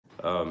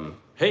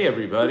Hey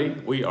everybody,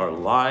 we are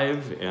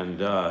live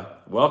and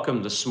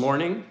welcome this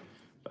morning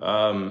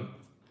to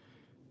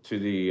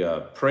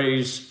the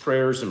Praise,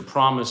 Prayers, and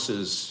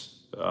Promises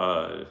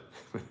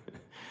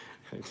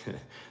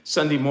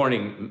Sunday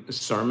morning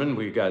sermon.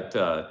 We got,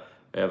 I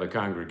have a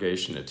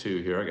congregation of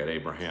two here. I got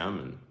Abraham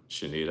and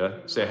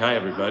Shanita. Say hi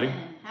everybody.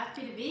 Morning.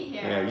 Happy to be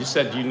here. Yeah, you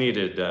said you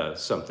needed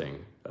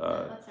something.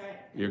 No, that's all right.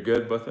 You're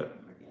good with it?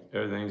 We're good.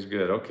 Everything's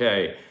good,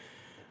 okay.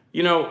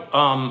 You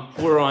know,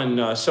 we're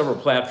on several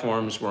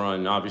platforms. We're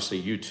on,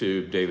 obviously,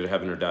 YouTube,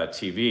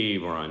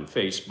 davidheavener.tv. We're on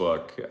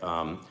Facebook.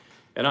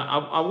 And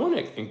I want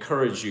to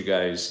encourage you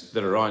guys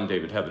that are on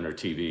David Heavener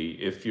TV,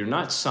 if you're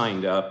not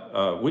signed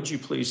up, would you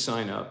please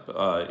sign up?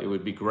 It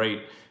would be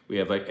great. We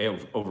have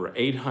over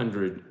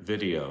 800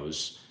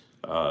 videos.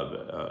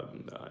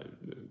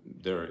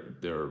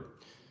 They're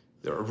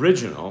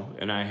original,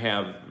 and I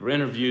have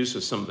interviews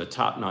with some of the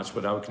top-notch,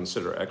 what I would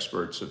consider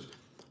experts of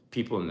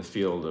people in the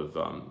field of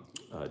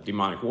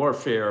demonic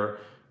warfare,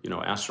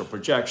 astral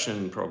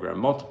projection, program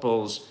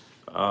multiples,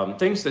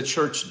 things the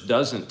church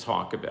doesn't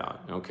talk about,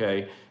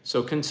 okay?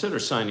 So consider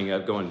signing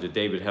up, going to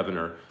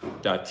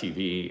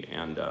davidheavener.tv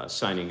and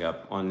signing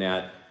up on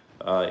that.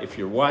 If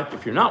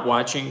you're not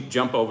watching,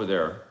 jump over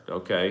there,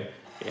 okay?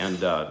 And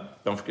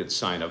don't forget to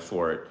sign up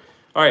for it.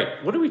 All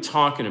right, what are we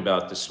talking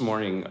about this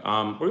morning?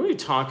 We're going to be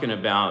talking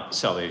about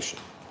salvation.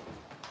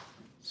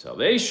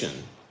 Salvation?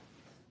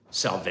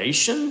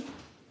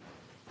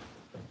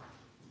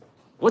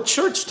 What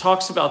church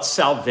talks about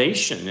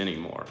salvation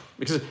anymore?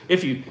 Because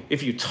if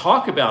you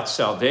talk about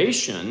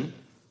salvation,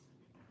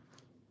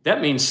 that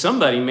means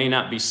somebody may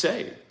not be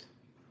saved.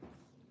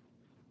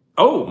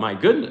 Oh my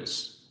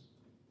goodness.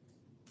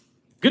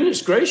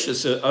 Goodness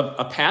gracious,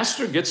 a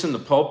pastor gets in the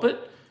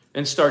pulpit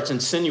and starts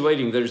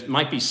insinuating there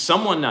might be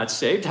someone not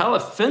saved. How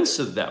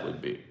offensive that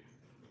would be.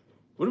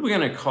 What are we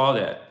going to call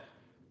that?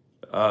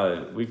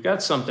 We've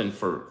got something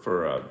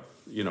for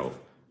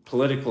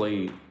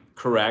politically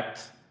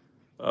correct,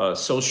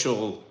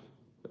 social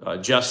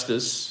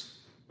justice.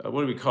 What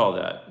do we call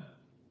that?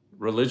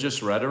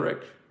 Religious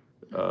rhetoric.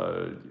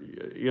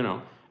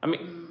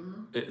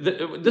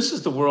 This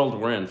is the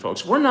world we're in,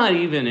 folks. We're not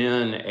even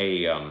in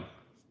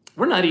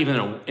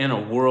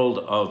a world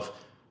of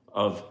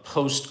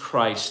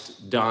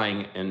post-Christ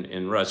dying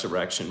and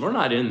resurrection. We're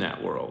not in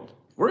that world.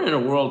 We're in a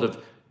world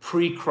of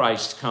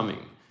pre-Christ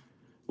coming.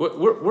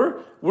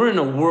 We're in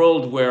a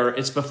world where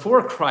it's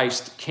before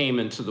Christ came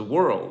into the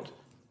world.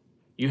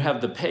 You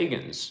have the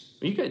pagans.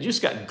 You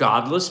just got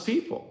godless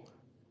people,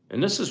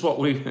 and this is what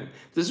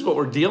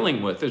we're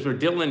dealing with. Is we're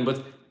dealing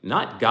with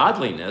not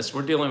godliness,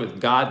 we're dealing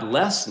with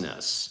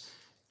godlessness.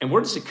 And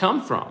where does it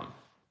come from?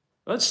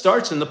 Well, it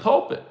starts in the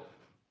pulpit.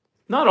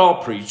 Not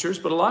all preachers,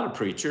 but a lot of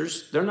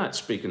preachers, they're not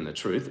speaking the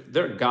truth.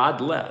 They're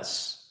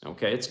godless.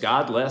 Okay, it's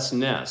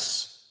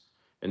godlessness,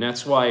 and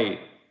that's why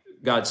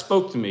God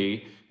spoke to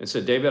me and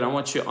said, David, I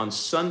want you on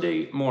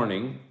Sunday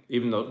morning,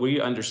 even though we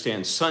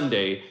understand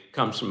Sunday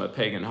comes from a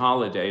pagan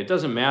holiday, it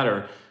doesn't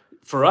matter.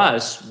 For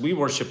us, we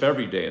worship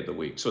every day of the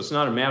week. So it's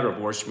not a matter of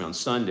worshiping on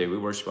Sunday. We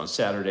worship on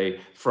Saturday,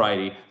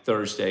 Friday,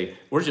 Thursday.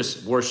 We're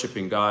just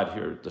worshiping God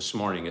here this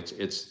morning.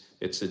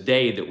 It's a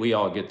day that we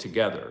all get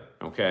together,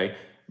 okay?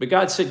 But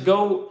God said,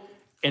 go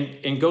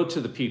and go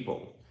to the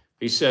people.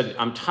 He said,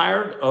 I'm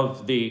tired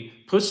of the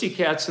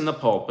pussycats in the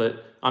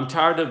pulpit. I'm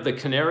tired of the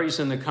canaries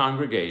in the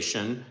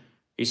congregation.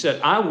 He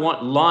said, I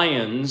want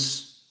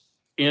lions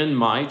in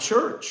my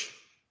church.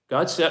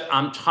 God said,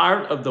 I'm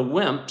tired of the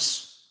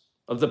wimps,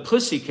 of the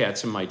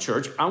pussycats in my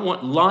church. I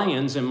want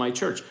lions in my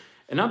church.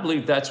 And I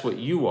believe that's what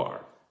you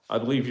are. I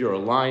believe you're a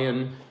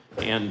lion.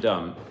 And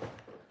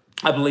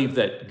I believe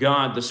that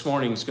God this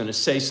morning is going to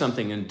say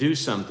something and do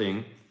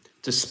something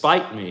to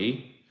spite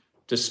me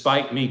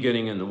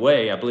getting in the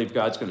way. I believe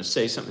God's going to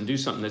say something and do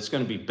something that's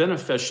going to be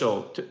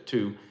beneficial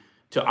to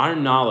our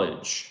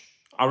knowledge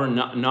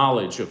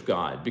of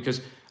God.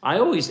 Because I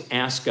always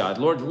ask God,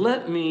 Lord,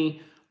 let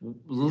me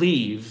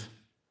leave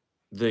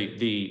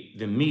the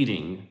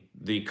meeting,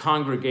 the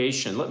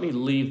congregation, let me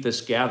leave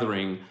this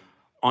gathering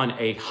on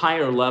a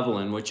higher level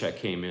in which I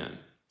came in,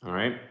 all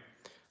right?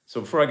 So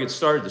before I get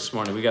started this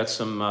morning, we got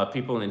some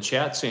people in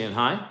chat saying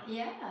hi.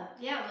 Yeah,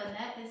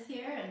 Lynette is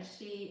here, and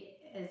she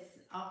is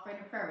offering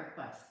a prayer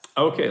request.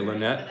 Okay,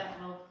 Lynette.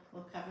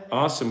 We'll cover that.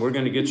 Awesome, we're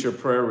going to get your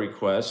prayer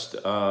request,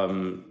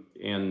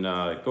 and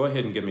go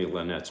ahead and give me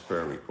Lynette's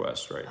prayer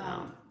request right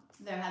now.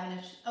 They're having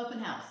an open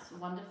house,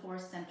 1 to 4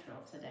 Central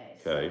today.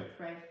 Okay. So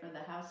pray for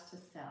the house to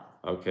sell.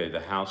 Okay,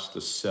 the house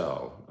to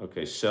sell.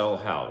 Okay, sell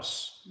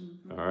house.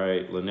 Mm-hmm. All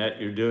right,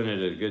 Lynette, you're doing it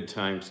at a good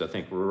time because I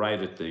think we're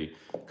right at the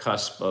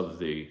cusp of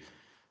the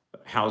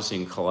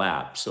housing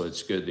collapse. So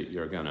it's good that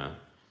you're going to,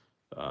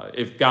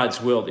 if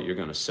God's will, that you're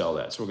going to sell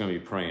that. So we're going to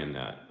be praying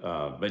that.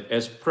 But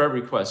as prayer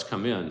requests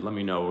come in, let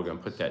me know. We're going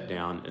to put that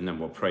down, and then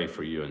we'll pray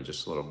for you in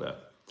just a little bit.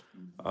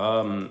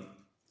 Mm-hmm.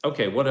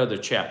 Okay, what other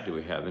chat do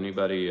we have?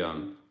 Anybody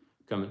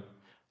coming?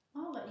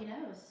 I'll let you know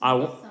as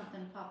soon as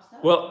something pops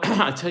up. Well,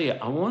 I tell you,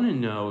 I want to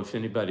know if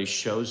anybody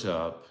shows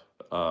up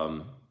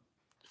from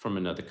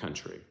another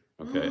country.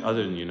 okay,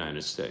 other than the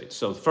United States.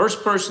 So the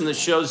first person that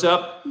shows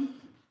up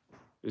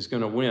is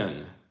going to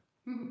win.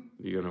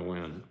 You're going to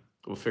win.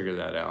 We'll figure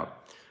that out.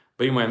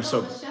 But anyway,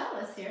 Michelle is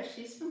here.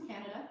 She's from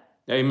Canada.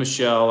 Hey,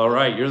 Michelle. All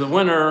right, you're the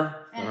winner.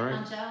 And all right.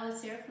 Angel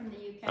is here from the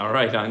UK. All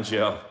right,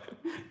 Angel.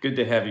 Good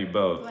to have you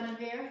both.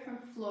 Guinevere from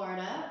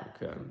Florida.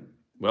 Okay.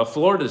 Well,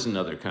 Florida's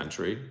another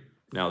country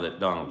now that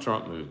Donald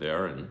Trump moved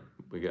there, and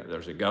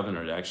there's a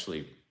governor that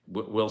actually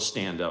will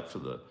stand up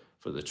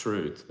for the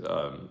truth.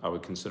 I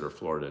would consider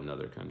Florida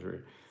another country.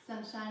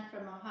 Sunshine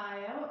from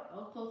Ohio.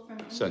 Opal from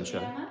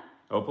Sunshine. Indiana.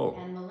 Opal.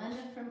 And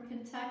Melinda from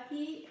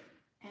Kentucky.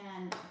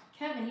 And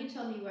Kevin, you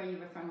told me where you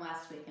were from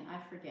last week, and I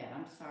forget.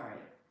 I'm sorry.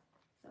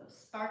 So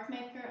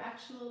Sparkmaker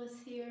Actual is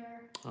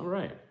here. All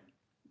right.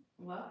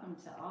 Welcome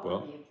to all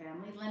of you,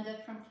 family. Linda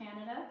from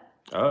Canada.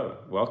 Oh,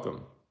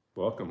 welcome.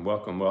 Welcome,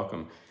 welcome,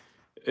 welcome.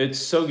 It's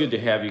so good to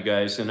have you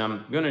guys, and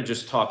I'm going to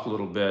just talk a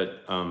little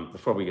bit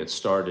before we get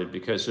started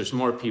because there's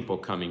more people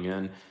coming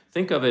in.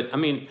 Think of it, I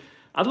mean,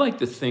 I'd like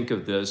to think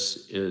of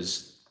this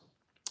as,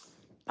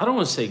 I don't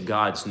want to say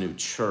God's new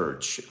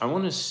church. I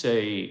want to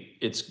say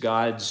it's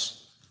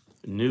God's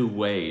new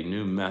way,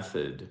 new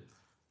method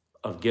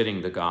of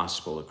getting the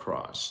gospel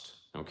across,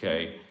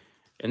 okay?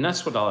 And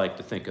that's what I like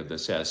to think of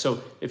this as.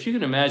 So if you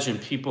can imagine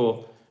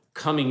people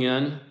coming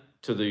in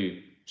to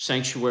the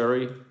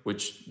sanctuary,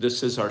 which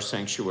this is our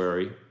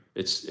sanctuary,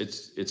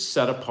 it's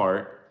set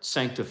apart,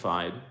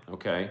 sanctified,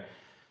 okay?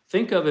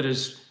 Think of it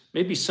as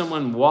maybe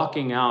someone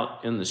walking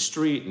out in the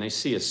street and they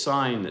see a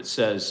sign that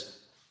says,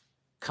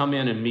 come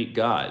in and meet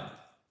God.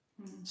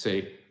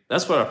 See,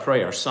 that's what I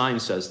pray our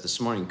sign says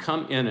this morning,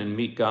 come in and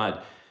meet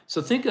God.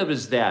 So think of it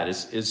as that,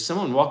 is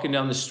someone walking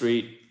down the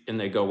street and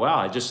they go, wow,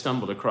 I just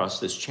stumbled across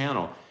this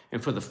channel.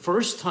 And for the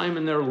first time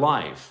in their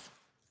life,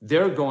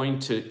 they're going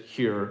to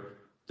hear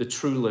the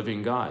true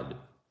living God.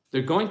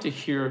 They're going to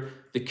hear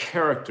the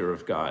character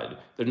of God.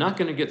 They're not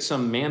going to get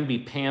some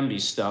mamby-pamby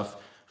stuff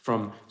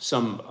from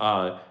some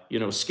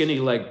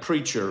skinny-legged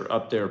preacher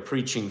up there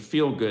preaching,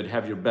 feel good,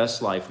 have your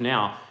best life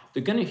now.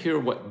 They're going to hear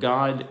what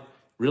God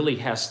really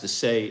has to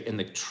say in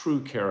the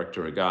true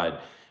character of God.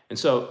 And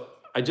so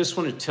I just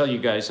want to tell you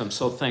guys, I'm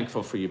so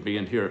thankful for you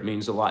being here. It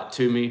means a lot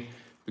to me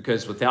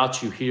because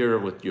without you here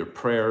with your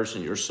prayers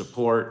and your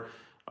support,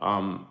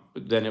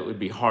 then it would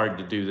be hard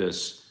to do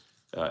this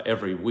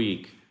every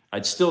week.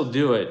 I'd still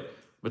do it,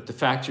 but the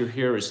fact you're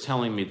here is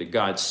telling me that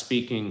God's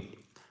speaking,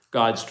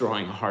 God's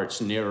drawing hearts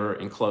nearer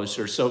and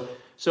closer. So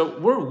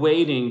we're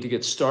waiting to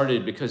get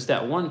started because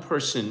that one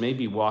person may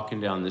be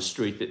walking down the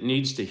street that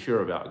needs to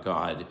hear about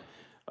God.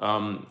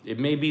 It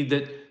may be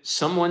that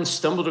someone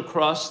stumbled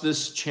across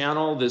this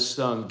channel, this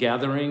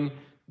gathering,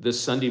 this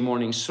Sunday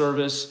morning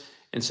service,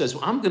 and says,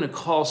 well, I'm going to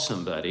call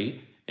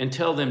somebody and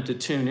tell them to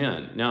tune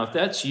in. Now, if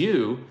that's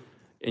you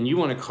and you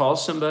want to call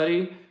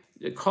somebody,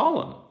 call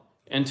them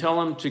and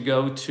tell them to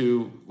go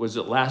to, was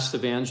it Last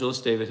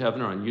Evangelist, David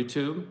Heavener on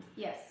YouTube?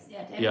 Yes,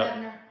 yeah, David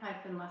Heavener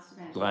hyphen Last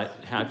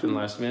Evangelist. Hyphen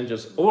Last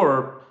Evangelist.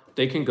 Or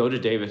they can go to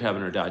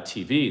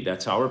davidheavener.tv.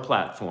 That's our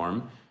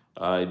platform.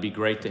 It'd be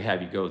great to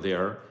have you go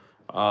there.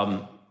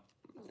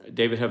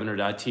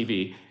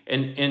 davidheavener.tv.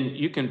 And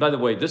you can, by the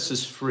way, this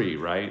is free,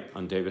 right,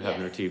 on David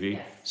Heavener TV?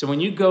 Yes. So when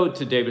you go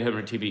to David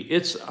Heavener TV,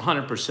 it's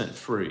 100%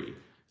 free.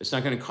 It's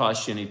not going to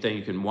cost you anything.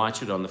 You can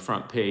watch it on the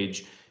front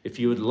page. If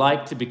you would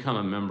like to become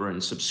a member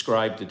and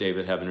subscribe to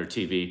David Heavener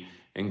TV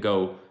and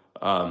go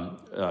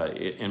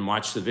and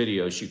watch the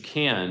videos, you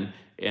can.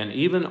 And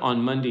even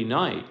on Monday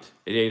night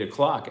at 8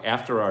 o'clock,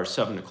 after our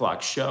 7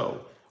 o'clock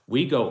show,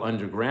 we go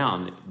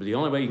underground. But the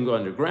only way you can go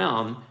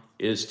underground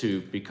is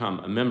to become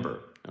a member.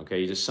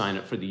 Okay, you just sign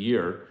up for the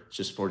year. It's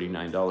just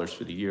 $49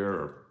 for the year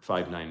or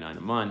 $5.99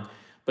 a month.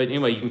 But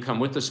anyway, you can come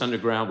with us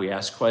underground. We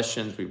ask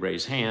questions, we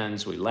raise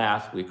hands, we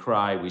laugh, we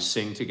cry, we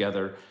sing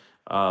together.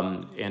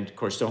 And of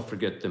course, don't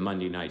forget the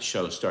Monday night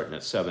show starting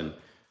at 7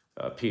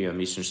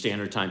 p.m. Eastern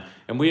Standard Time.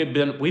 And we've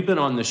been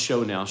on this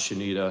show now,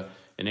 Shanita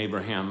and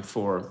Abraham,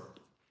 for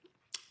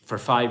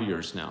 5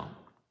 years now.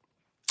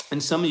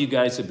 And some of you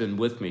guys have been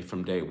with me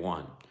from day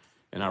one,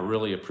 and I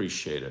really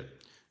appreciate it.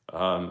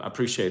 I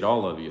appreciate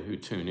all of you who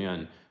tune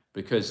in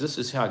because this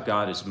is how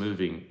God is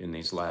moving in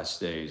these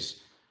last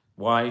days.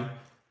 Why?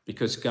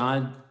 Because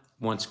God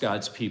wants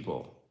God's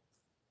people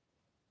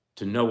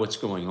to know what's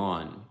going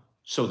on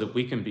so that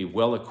we can be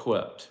well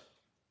equipped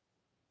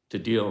to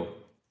deal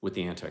with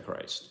the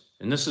Antichrist.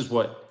 And this is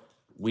what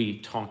we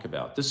talk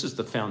about. This is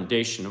the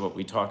foundation of what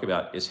we talk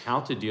about, is how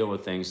to deal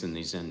with things in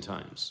these end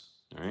times.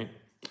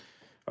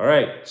 All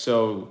right,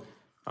 so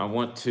I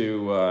want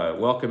to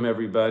welcome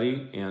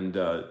everybody, and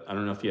I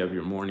don't know if you have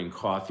your morning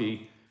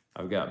coffee.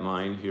 I've got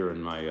mine here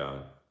in my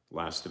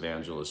Last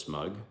Evangelist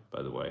mug,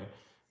 by the way.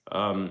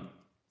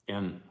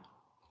 And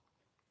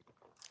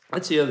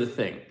that's the other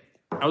thing.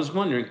 I was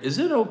wondering, is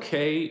it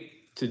okay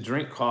to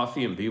drink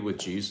coffee and be with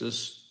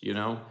Jesus? You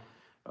know,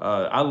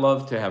 I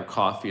love to have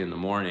coffee in the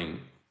morning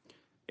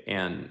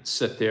and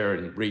sit there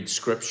and read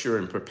scripture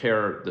and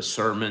prepare the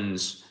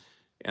sermons.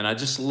 And I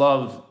just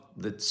love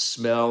the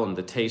smell and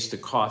the taste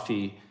of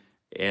coffee.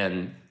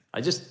 And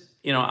I just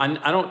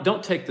I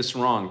don't take this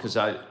wrong, because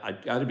I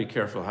got to be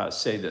careful how I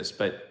say this,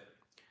 but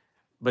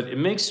it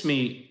makes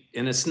me,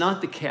 and it's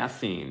not the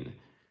caffeine,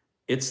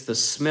 it's the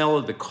smell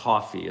of the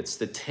coffee, it's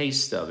the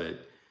taste of it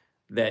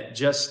that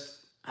just,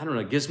 I don't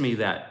know, gives me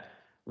that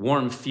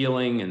warm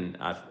feeling, and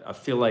I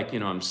feel like,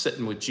 I'm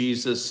sitting with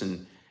Jesus,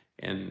 and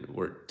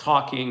we're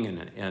talking,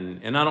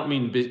 and I don't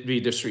mean be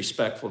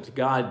disrespectful to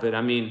God, but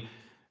I mean,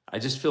 I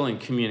just feel in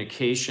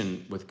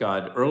communication with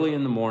God early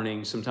in the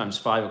morning, sometimes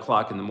 5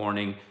 o'clock in the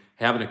morning,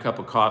 having a cup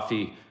of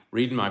coffee,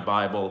 reading my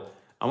Bible.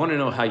 I want to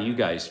know how you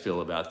guys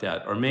feel about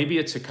that. Or maybe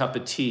it's a cup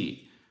of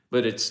tea,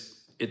 but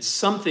it's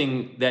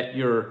something that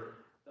you're,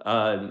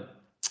 I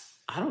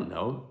don't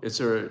know, is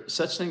there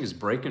such thing as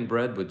breaking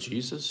bread with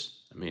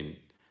Jesus? I mean,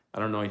 I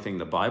don't know anything in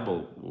the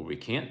Bible where we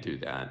can't do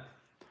that.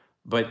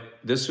 But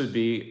this would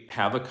be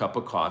have a cup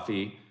of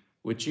coffee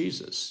with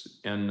Jesus.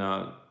 And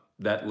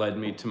that led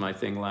me to my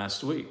thing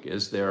last week.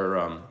 Is there,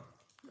 I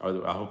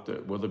hope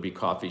that, will there be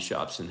coffee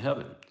shops in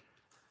heaven?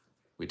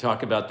 We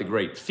talk about the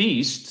great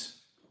feast,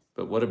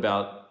 but what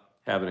about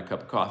having a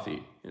cup of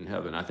coffee in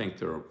heaven? I think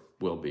there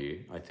will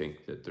be. I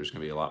think that there's going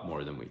to be a lot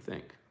more than we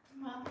think.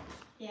 Well,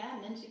 yeah,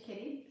 Ninja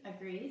Kitty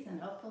agrees,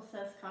 and Opal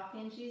says coffee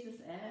and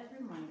Jesus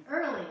every morning.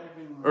 Early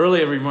every morning.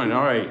 Early every morning.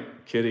 All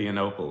right, Kitty and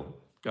Opal.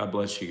 God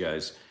bless you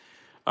guys.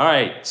 All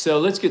right, so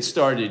let's get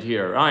started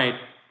here. All right.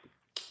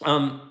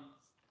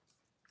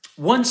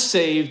 Once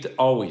saved,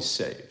 always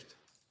saved.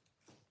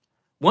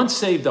 Once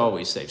saved,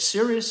 always saved.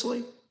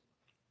 Seriously?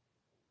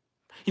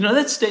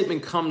 That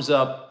statement comes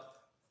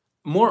up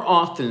more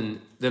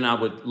often than I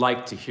would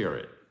like to hear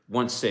it.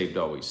 Once saved,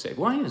 always saved.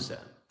 Why is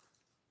that?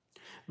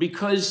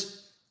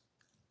 Because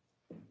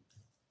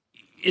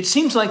it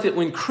seems like that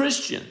when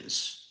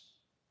Christians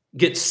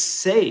get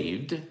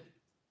saved,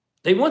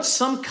 they want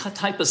some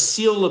type of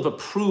seal of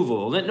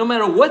approval that no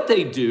matter what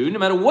they do, no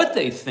matter what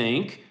they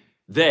think,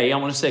 I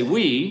want to say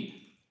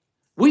we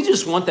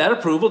just want that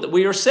approval that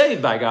we are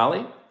saved, by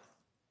golly.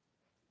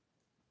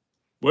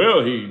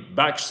 Well, he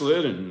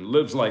backslid and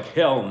lives like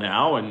hell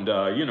now, and,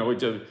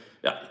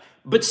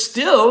 but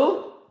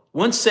still,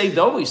 once saved,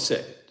 always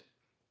saved,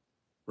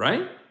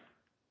 right?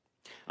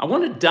 I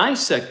want to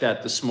dissect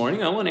that this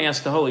morning. I want to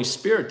ask the Holy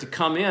Spirit to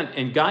come in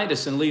and guide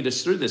us and lead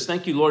us through this.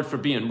 Thank you, Lord, for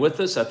being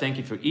with us. I thank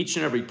you for each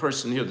and every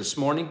person here this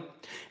morning.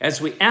 As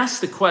we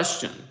ask the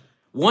question,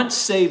 once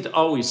saved,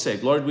 always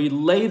saved, Lord, we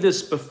lay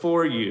this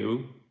before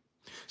you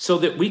so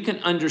that we can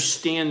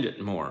understand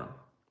it more.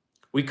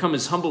 We come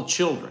as humble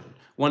children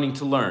wanting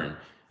to learn.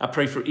 I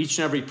pray for each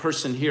and every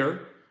person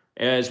here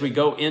as we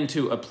go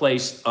into a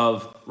place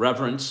of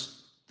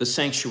reverence, the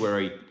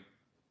sanctuary.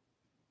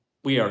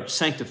 We are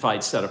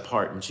sanctified, set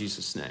apart in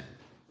Jesus' name.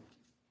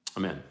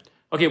 Amen.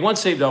 Okay, once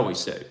saved, always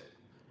saved.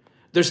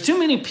 There's too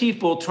many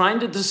people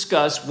trying to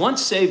discuss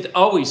once saved,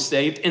 always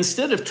saved,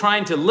 instead of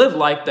trying to live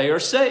like they are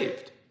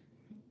saved.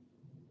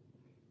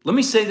 Let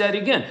me say that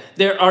again.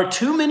 There are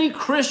too many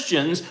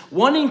Christians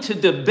wanting to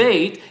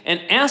debate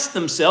and ask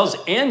themselves,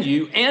 and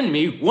you and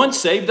me, once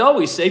saved,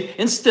 always saved,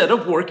 instead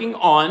of working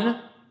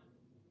on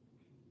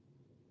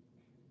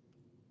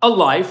a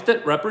life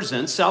that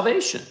represents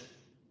salvation.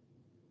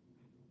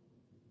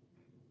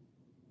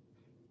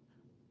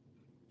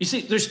 You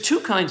see, there's two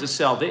kinds of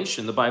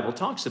salvation the Bible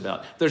talks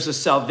about. There's a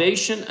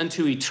salvation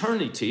unto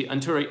eternity,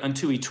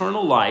 unto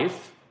eternal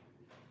life,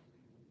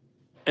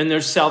 and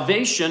there's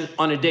salvation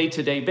on a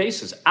day-to-day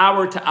basis,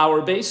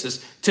 hour-to-hour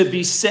basis, to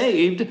be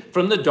saved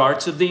from the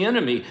darts of the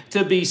enemy,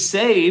 to be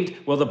saved,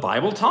 well, the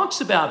Bible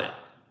talks about it.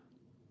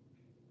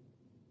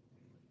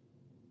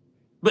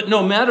 But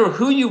no matter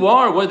who you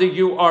are, whether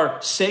you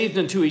are saved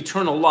into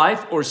eternal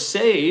life or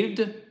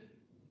saved,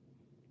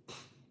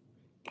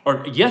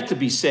 or yet to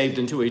be saved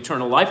into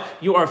eternal life,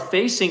 you are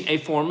facing a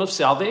form of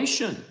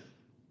salvation.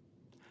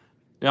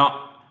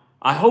 Now,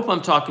 I hope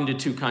I'm talking to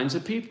two kinds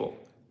of people.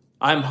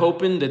 I'm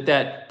hoping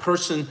that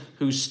person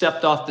who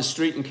stepped off the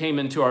street and came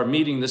into our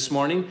meeting this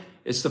morning,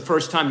 it's the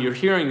first time you're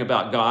hearing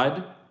about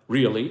God,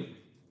 really,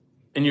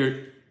 and you're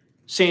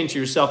saying to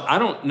yourself, I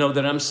don't know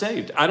that I'm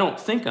saved. I don't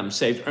think I'm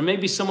saved. Or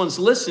maybe someone's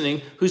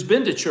listening who's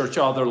been to church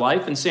all their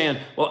life and saying,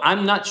 well,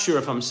 I'm not sure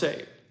if I'm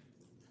saved.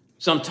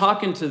 So I'm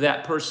talking to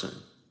that person.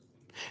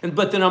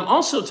 But then I'm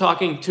also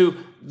talking to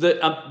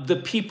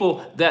the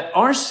people that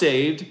are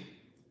saved,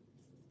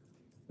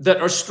 that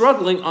are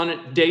struggling on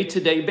a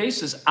day-to-day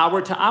basis,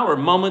 hour to hour,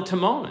 moment to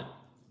moment.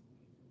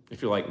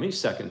 If you're like me,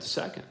 second to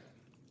second.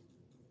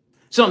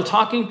 So I'm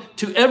talking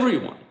to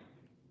everyone.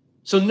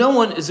 So no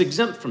one is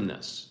exempt from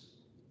this.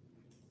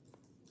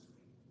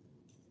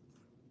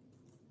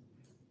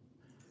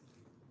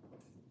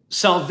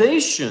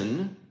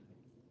 Salvation,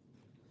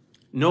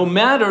 no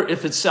matter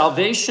if it's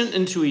salvation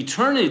into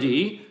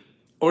eternity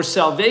or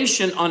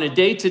salvation on a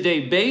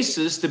day-to-day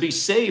basis to be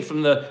saved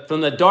from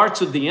the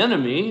darts of the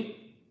enemy,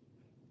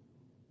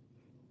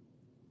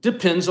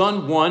 depends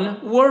on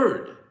one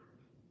word.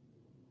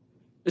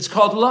 It's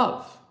called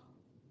love.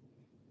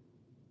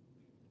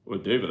 Well,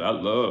 David, I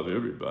love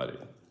everybody.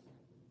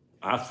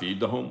 I feed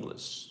the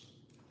homeless.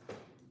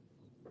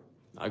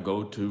 I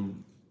go to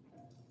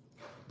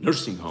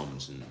nursing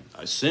homes, and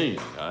I sing.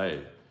 I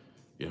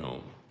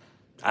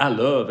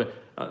love it.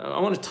 I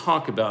want to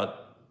talk about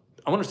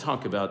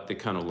the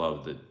kind of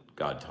love that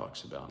God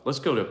talks about. Let's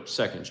go to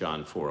 2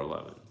 John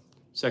 4:11.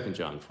 2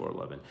 John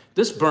 4:11.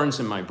 This burns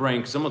in my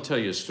brain because I'm going to tell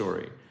you a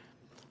story.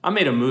 I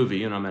made a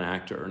movie, and I'm an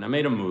actor, and I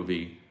made a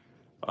movie.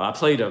 I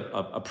played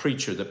a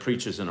preacher that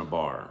preaches in a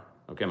bar.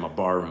 Okay, I'm a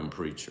barroom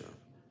preacher.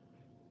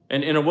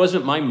 And it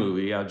wasn't my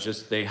movie.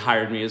 They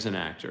hired me as an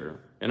actor.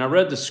 And I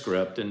read the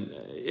script, and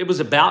it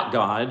was about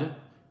God,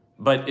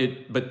 but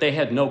they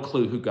had no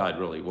clue who God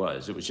really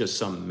was. It was just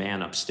some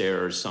man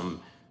upstairs,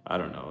 some, I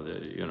don't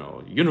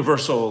know,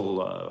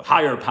 universal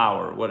higher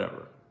power,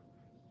 whatever.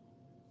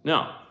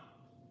 No.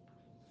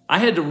 I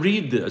had to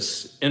read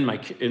this in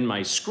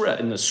the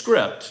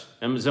script.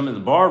 As I'm in the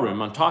bar room,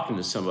 I'm talking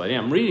to somebody,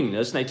 I'm reading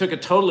this, and they took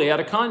it totally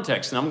out of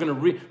context. And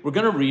we're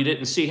going to read it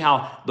and see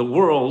how the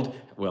world,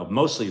 well,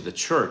 mostly the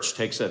church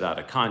takes it out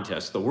of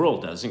context. The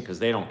world doesn't, because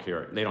they don't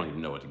care. They don't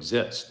even know it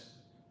exists.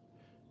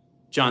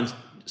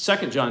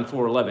 2 John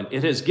 4:11,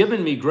 it has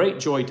given me great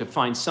joy to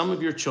find some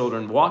of your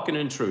children walking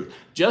in truth,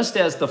 just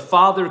as the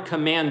Father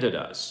commanded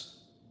us.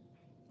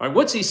 All right,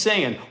 what's he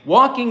saying?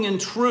 Walking in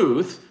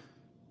truth,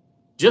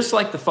 just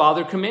like the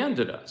Father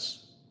commanded us.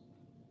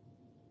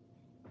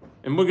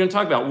 And we're going to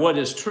talk about what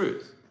is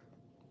truth.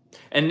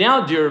 And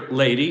now, dear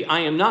lady, I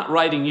am not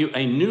writing you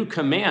a new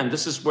command.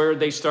 This is where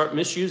they start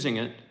misusing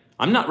it.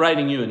 I'm not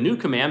writing you a new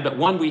command, but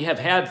one we have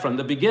had from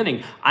the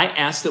beginning. I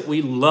ask that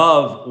we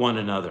love one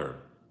another.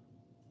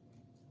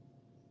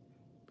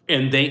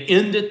 And they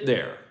end it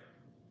there.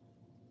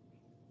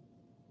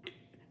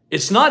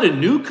 It's not a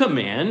new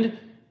command.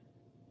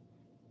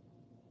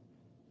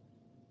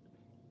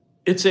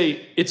 It's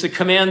a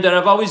command that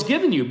I've always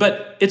given you,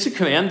 but it's a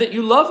command that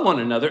you love one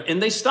another,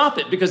 and they stop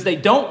it because they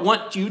don't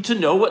want you to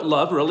know what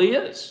love really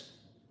is.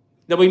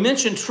 Now, we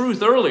mentioned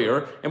truth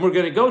earlier, and we're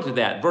going to go to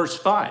that, verse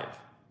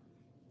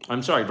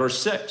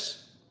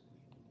 6.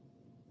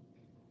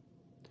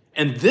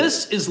 And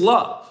this is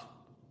love.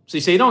 So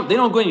you say, they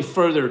don't go any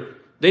further.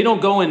 They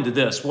don't go into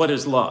this. What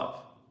is love?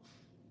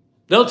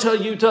 They'll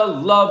tell you to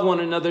love one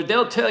another.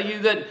 They'll tell you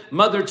that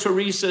Mother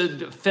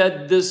Teresa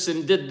fed this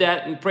and did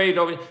that and prayed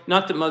over it.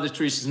 Not that Mother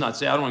Teresa's not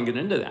saying, I don't want to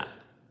get into that.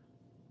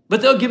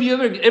 But they'll give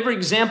you every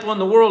example in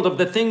the world of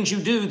the things you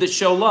do that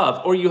show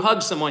love. Or you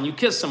hug someone, you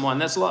kiss someone,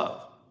 that's love.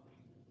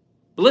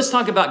 But let's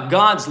talk about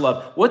God's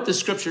love, what the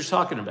Scripture's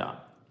talking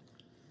about.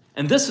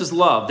 And this is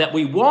love, that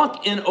we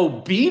walk in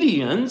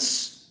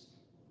obedience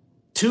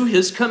to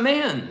his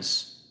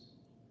commands.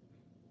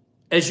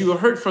 As you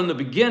heard from the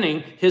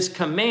beginning, his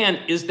command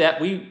is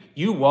that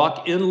you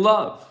walk in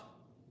love.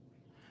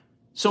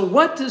 So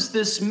what does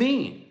this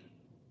mean?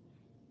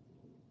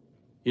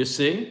 You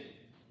see?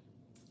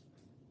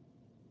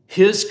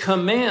 His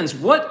commands.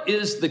 What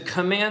is the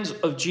commands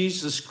of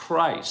Jesus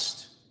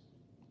Christ?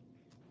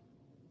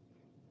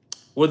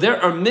 Well, there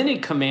are many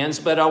commands,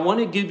 but I want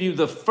to give you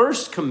the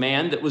first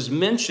command that was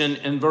mentioned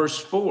in verse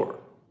 4.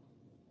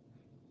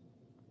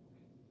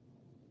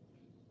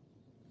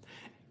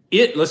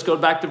 Let's go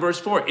back to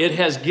verse 4. It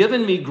has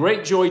given me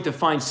great joy to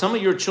find some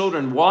of your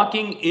children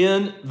walking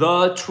in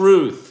the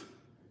truth,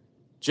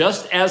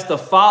 just as the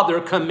Father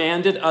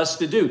commanded us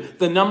to do.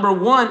 The number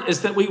one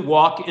is that we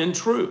walk in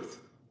truth.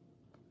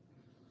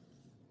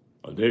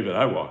 Well, David,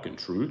 I walk in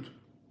truth.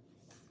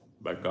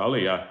 By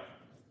golly,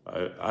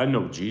 I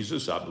know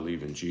Jesus. I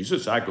believe in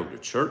Jesus. I go to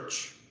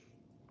church.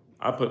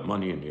 I put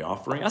money in the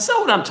offering. That's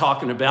not what I'm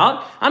talking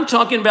about. I'm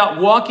talking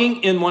about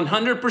walking in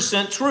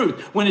 100%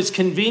 truth. When it's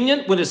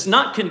convenient, when it's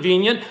not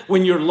convenient,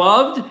 when you're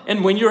loved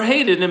and when you're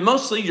hated. And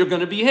mostly you're going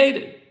to be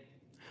hated.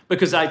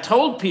 Because I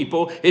told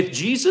people, if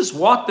Jesus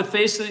walked the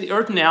face of the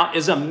earth now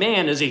as a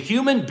man, as a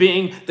human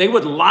being, they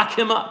would lock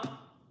him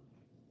up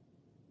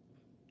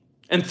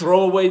and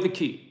throw away the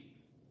key.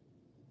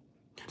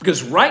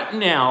 Because right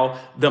now,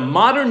 the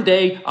modern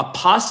day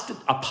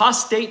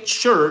apostate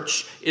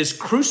church is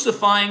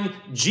crucifying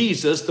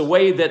Jesus the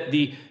way that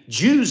the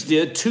Jews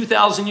did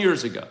 2,000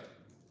 years ago.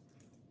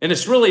 And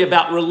it's really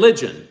about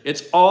religion.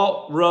 It's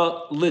all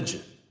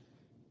religion.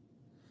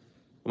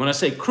 When I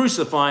say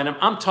crucifying him,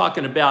 I'm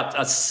talking about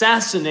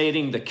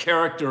assassinating the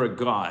character of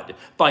God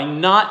by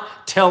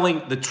not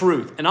telling the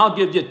truth. And I'll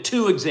give you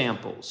 2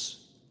 examples.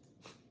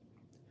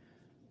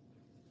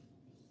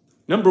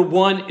 Number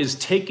 1 is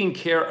taking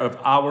care of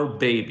our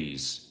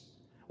babies.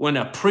 When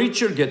a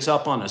preacher gets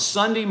up on a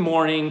Sunday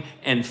morning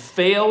and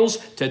fails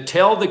to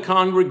tell the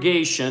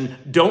congregation,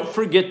 don't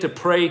forget to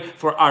pray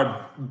for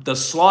the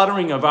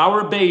slaughtering of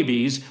our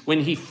babies,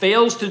 when he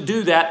fails to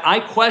do that, I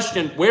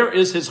question, where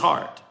is his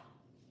heart?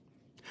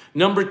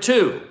 Number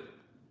 2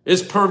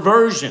 is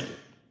perversion.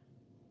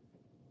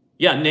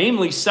 Yeah,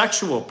 namely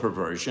sexual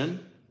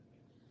perversion.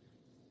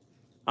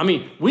 I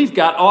mean, we've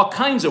got all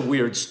kinds of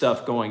weird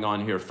stuff going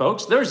on here,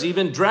 folks. There's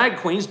even drag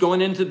queens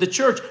going into the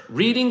church,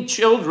 reading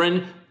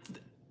children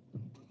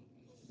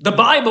the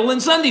Bible in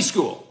Sunday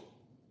school.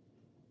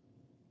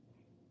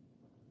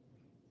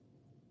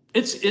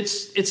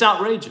 It's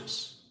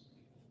outrageous.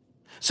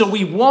 So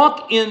we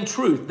walk in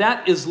truth.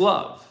 That is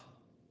love.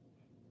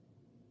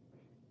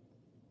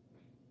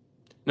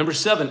 Number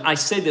 7, I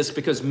say this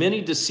because many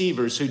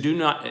deceivers who do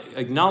not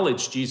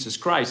acknowledge Jesus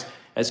Christ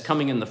as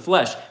coming in the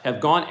flesh have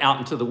gone out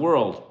into the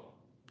world.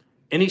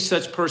 Any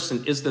such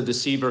person is the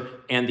deceiver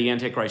and the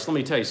Antichrist. Let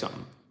me tell you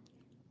something.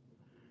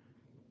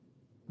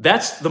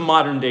 That's the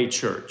modern day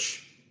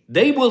church.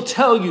 They will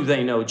tell you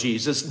they know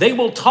Jesus. They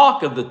will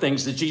talk of the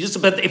things of Jesus,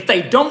 but if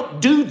they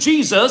don't do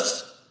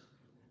Jesus,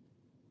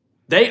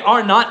 they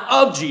are not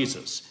of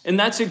Jesus. And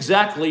that's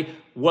exactly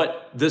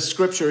what this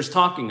scripture is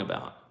talking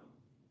about.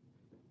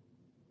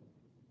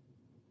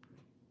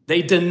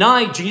 They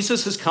deny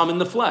Jesus has come in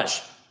the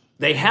flesh.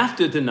 They have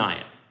to deny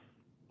it.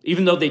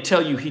 Even though they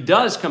tell you he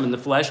does come in the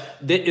flesh,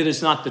 it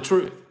is not the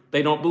truth.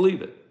 They don't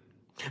believe it.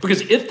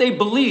 Because if they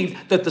believe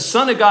that the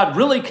Son of God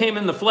really came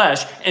in the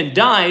flesh and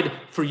died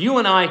for you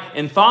and I,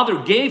 and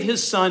Father gave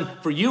his Son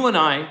for you and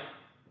I,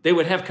 they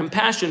would have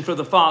compassion for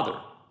the Father.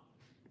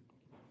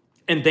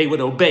 And they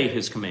would obey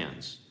his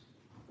commands.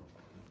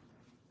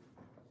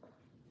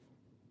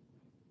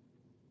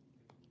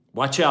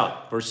 Watch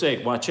out, verse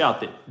 8, watch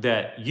out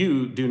that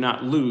you do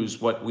not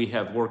lose what we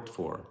have worked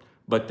for,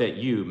 but that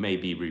you may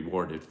be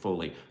rewarded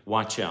fully.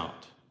 Watch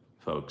out,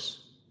 folks.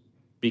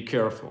 Be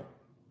careful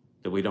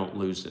that we don't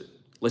lose it.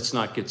 Let's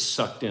not get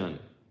sucked in.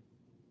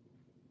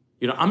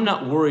 You know, I'm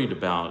not worried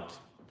about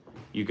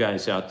you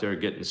guys out there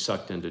getting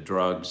sucked into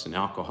drugs and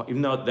alcohol,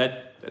 even though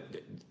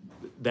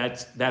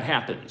that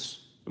happens,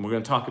 and we're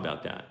going to talk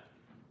about that.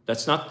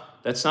 That's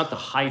not the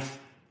height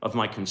of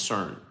my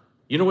concern.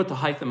 You know what the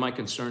height of my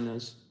concern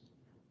is?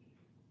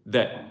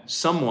 That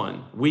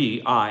someone,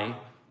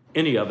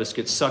 any of us,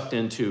 get sucked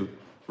into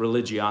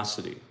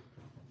religiosity.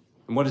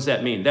 And what does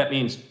that mean? That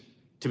means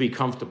to be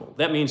comfortable.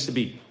 That means to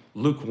be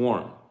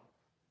lukewarm.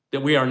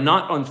 That we are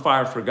not on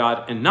fire for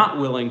God and not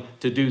willing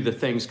to do the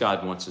things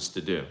God wants us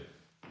to do.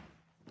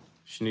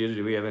 Shanita,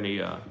 do we have any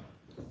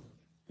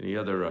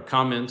other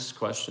comments,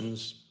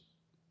 questions,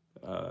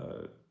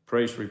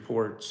 praise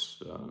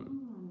reports?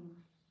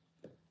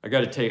 I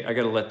got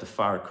to let the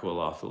fire cool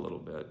off a little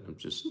bit.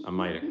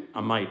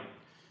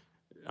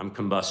 I'm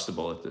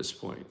combustible at this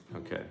point.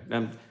 Okay,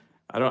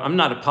 I'm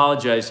not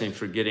apologizing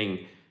for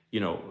getting,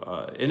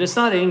 and it's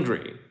not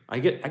angry. I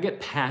get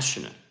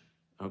passionate.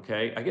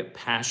 Okay, I get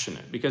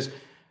passionate because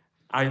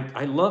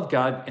I love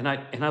God and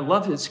I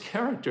love his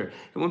character.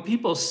 And when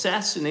people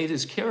assassinate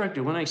his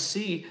character, when I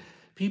see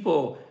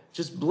people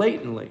just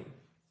blatantly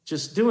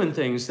just doing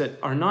things that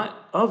are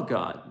not of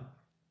God,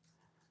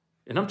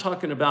 and I'm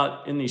talking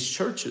about in these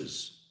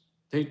churches,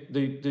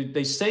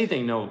 they say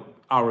they know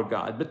our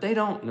God, but they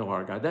don't know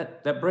our God.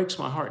 That breaks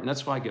my heart, and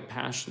that's why I get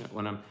passionate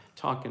when I'm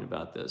talking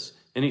about this.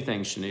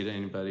 Anything, Shanita,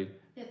 anybody?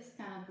 It's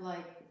kind of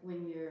like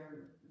when you're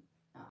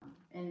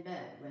in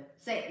bed with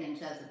Satan and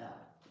Jezebel.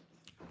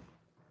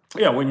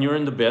 Yeah, when you're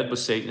in the bed with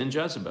Satan and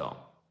Jezebel.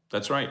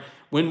 That's right.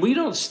 When we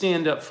don't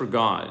stand up for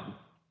God,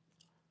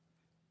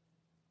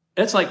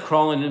 it's like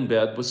crawling in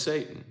bed with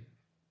Satan.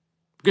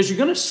 Because you're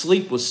going to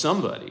sleep with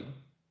somebody. The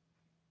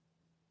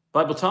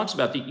Bible talks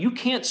about that. You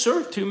can't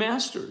serve two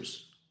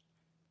masters.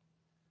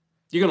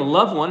 You're going to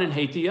love one and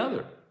hate the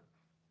other.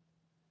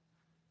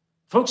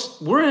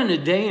 Folks, we're in a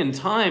day and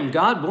time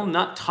God will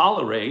not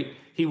tolerate,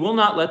 he will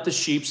not let the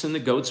sheep and the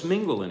goats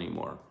mingle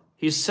anymore.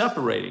 He's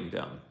separating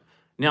them.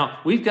 Now,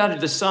 we've got to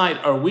decide,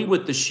 are we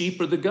with the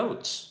sheep or the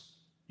goats?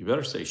 You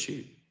better say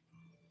sheep.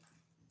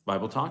 The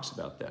Bible talks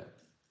about that.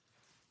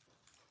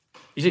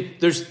 You see,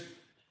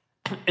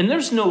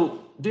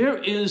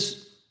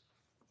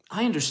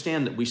 I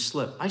understand that we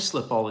slip. I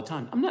slip all the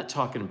time. I'm not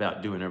talking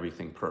about doing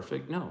everything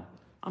perfect. No.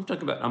 I'm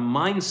talking about a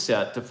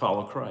mindset to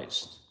follow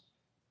Christ.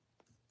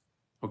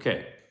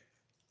 Okay.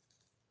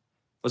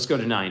 Let's go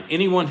to 9.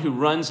 Anyone who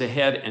runs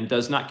ahead and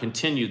does not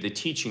continue the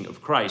teaching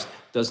of Christ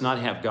does not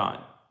have God.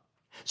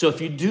 So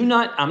if you do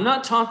not, I'm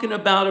not talking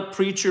about a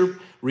preacher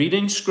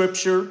reading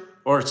scripture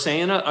or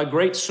saying a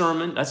great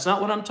sermon. That's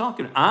not what I'm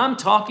talking about. I'm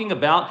talking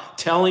about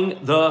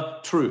telling the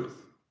truth.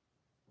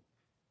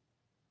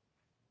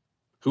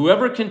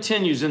 Whoever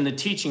continues in the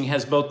teaching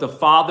has both the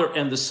Father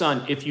and the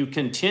Son. If you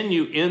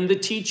continue in the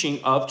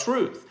teaching of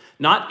truth,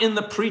 not in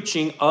the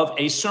preaching of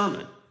a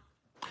sermon,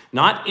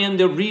 not in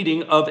the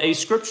reading of a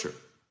scripture.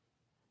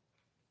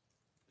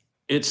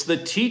 It's the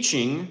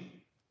teaching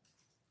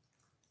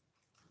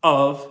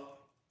of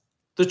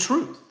the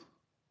truth.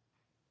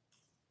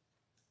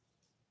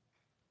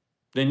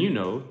 Then you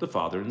know the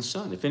Father and the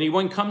Son. If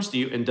anyone comes to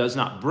you and does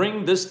not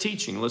bring this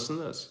teaching, listen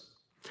to this.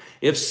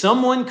 If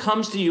someone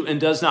comes to you and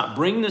does not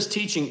bring this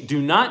teaching, do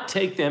not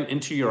take them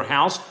into your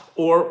house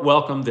or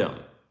welcome them.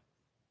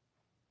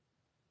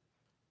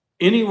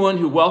 Anyone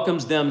who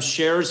welcomes them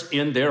shares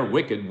in their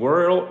wicked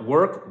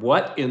work.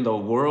 What in the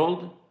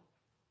world?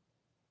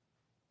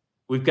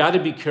 We've got to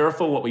be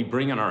careful what we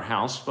bring in our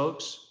house,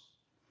 folks.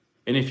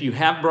 And if you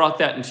have brought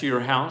that into your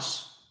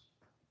house,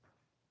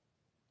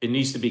 it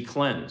needs to be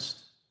cleansed.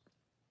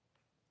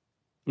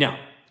 Now,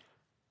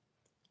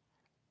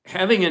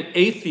 having an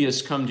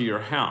atheist come to your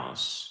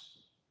house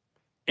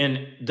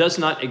and does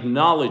not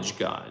acknowledge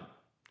God,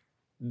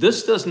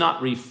 this does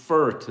not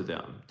refer to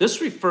them.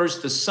 This refers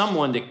to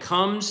someone that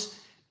comes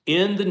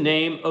in the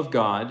name of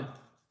God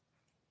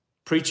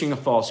preaching a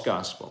false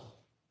gospel.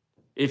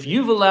 If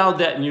you've allowed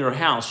that in your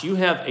house, you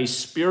have a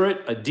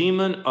spirit, a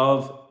demon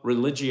of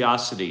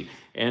religiosity.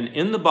 And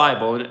in the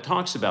Bible, and it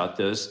talks about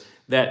this,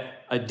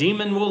 that a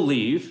demon will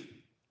leave.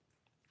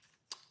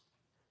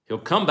 He'll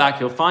come back.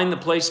 He'll find the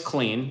place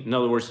clean. In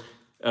other words,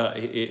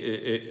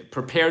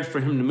 prepared for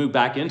him to move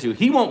back into.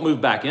 He won't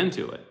move back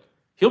into it.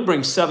 He'll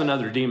bring 7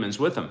 other demons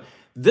with him.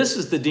 This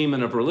is the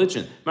demon of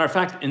religion. Matter of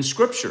fact, in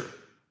Scripture,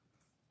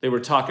 they were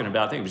talking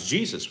about, I think it was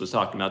Jesus was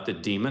talking about the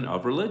demon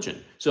of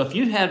religion. So if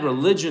you had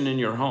religion in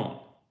your home,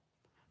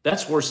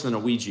 that's worse than a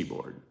Ouija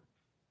board.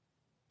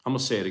 I'm going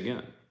to say it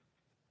again.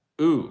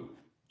 Ooh,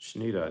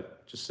 Shanita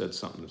just said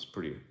something that's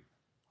pretty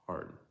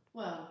hard.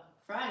 Well,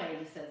 Friday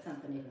you said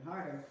something even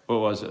harder.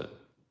 What was it?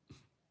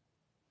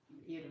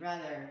 You'd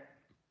rather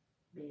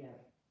be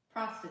a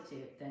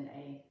prostitute than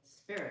a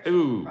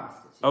spiritual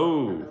prostitute. A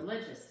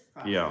religious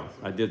prostitute. Yeah,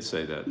 I did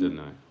say that,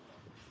 didn't I?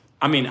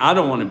 I mean, I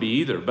don't want to be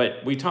either,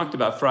 but we talked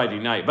about Friday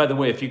night. By the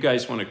way, if you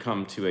guys want to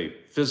come to a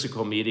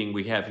physical meeting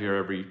we have here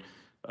every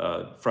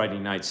Friday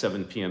night,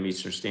 7 p.m.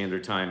 Eastern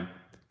Standard Time,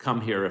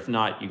 come here. If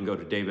not, you can go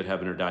to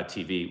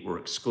davidheavener.tv. We're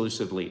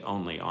exclusively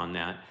only on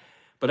that.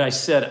 But I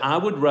said I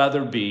would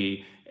rather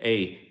be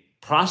a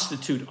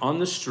prostitute on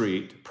the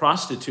street,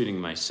 prostituting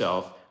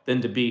myself,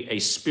 than to be a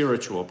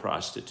spiritual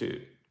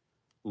prostitute,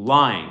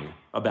 lying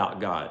about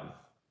God.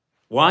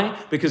 Why?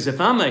 Because if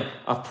I'm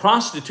a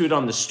prostitute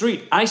on the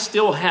street, I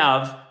still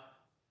have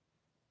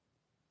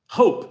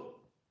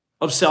hope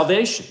of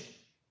salvation.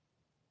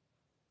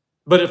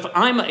 But if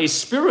I'm a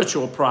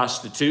spiritual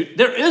prostitute,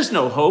 there is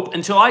no hope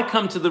until I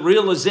come to the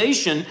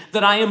realization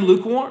that I am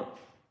lukewarm.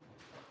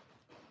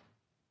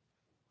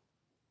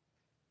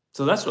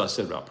 So that's what I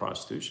said about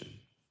prostitution.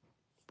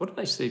 What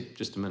did I say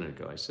just a minute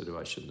ago? I said,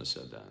 I shouldn't have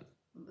said that.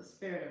 The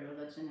spirit of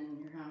religion in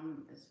your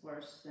home is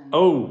worse than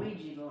a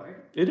Ouija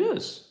board. It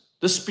is.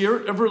 The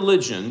spirit of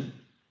religion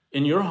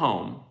in your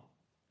home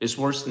is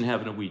worse than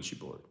having a Ouija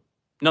board.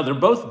 Now, they're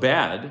both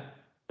bad,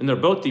 and they're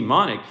both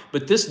demonic,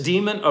 but this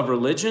demon of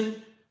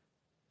religion,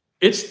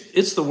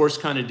 it's the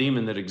worst kind of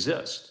demon that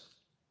exists.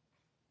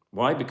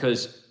 Why?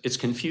 Because it's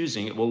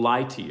confusing. It will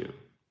lie to you.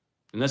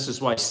 And this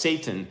is why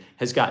Satan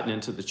has gotten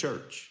into the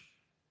church.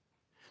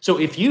 So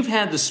if you've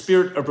had the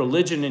spirit of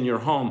religion in your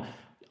home,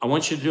 I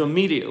want you to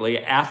immediately,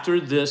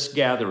 after this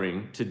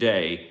gathering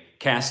today,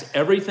 cast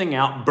everything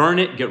out, burn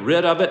it, get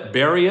rid of it,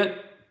 bury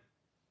it.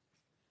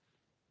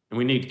 And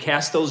we need to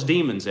cast those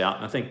demons out.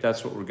 And I think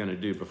that's what we're going to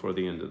do before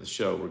the end of the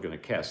show. We're going to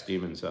cast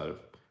demons out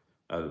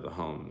of the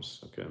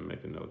homes. Okay,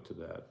 make a note to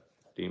that.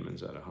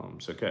 Demons out of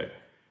homes. Okay.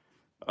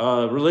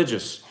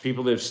 Religious,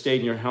 people that have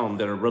stayed in your home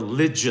that are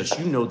religious.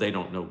 You know they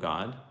don't know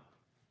God,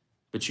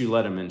 but you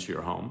let them into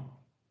your home.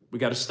 We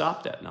got to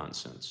stop that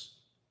nonsense.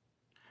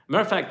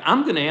 Matter of fact,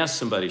 I'm going to ask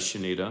somebody,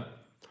 Shanita,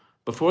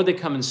 before they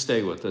come and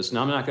stay with us.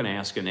 Now, I'm not going to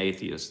ask an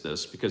atheist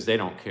this because they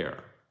don't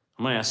care.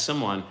 I'm going to ask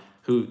someone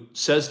who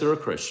says they're a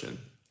Christian,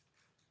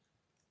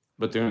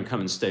 but they're going to come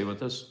and stay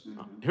with us.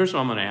 Mm-hmm. Here's what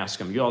I'm going to ask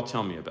them. You all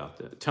tell me about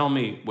that. Tell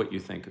me what you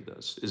think of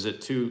this. Is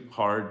it too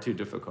hard, too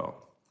difficult?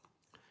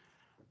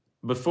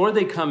 Before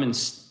they come and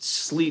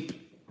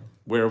sleep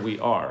where we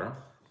are,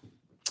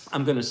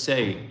 I'm going to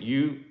say,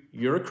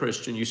 you're a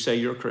Christian. You say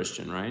you're a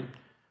Christian, right?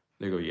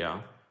 They go,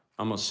 yeah.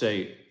 I'm going to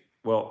say,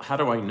 well, how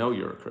do I know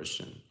you're a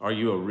Christian? Are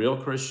you a real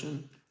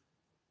Christian?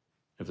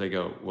 If they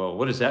go, well,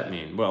 what does that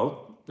mean?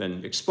 Well,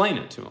 then explain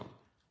it to them.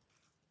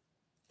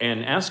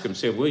 And ask them,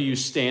 say, will you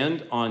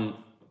stand on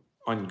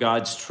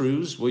God's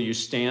truths? Will you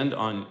stand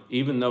on,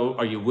 even though,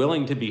 are you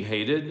willing to be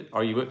hated?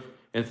 And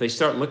if they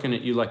start looking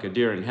at you like a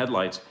deer in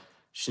headlights,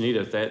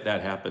 Shanita, if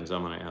that happens,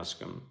 I'm going to ask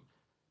them,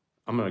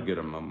 I'm going to get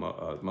them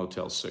a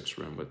Motel 6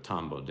 room with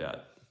Tom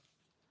Bodette.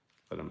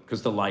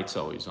 Because the light's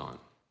always on,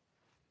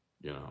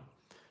 you know.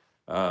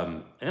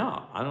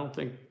 Yeah, I don't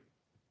think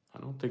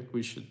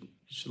you should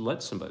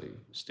let somebody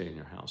stay in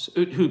your house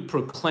who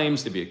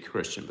proclaims to be a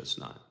Christian but it's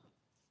not.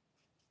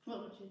 What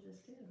would Jesus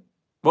do?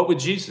 What would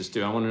Jesus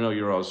do? I want to know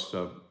your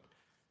also.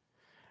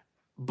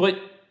 But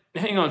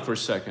hang on for a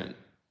second.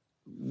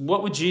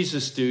 What would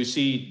Jesus do?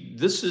 See,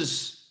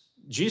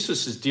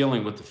 Jesus is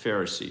dealing with the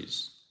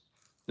Pharisees.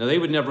 Now, they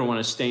would never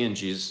want to stay in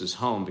Jesus'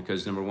 home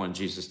because, number one,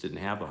 Jesus didn't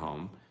have a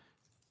home.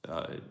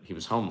 He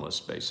was homeless,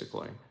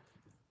 basically.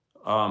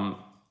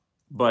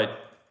 But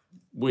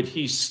would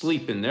he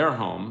sleep in their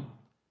home?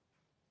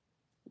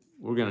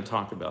 We're going to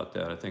talk about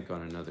that, I think,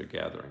 on another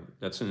gathering.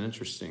 That's an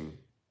interesting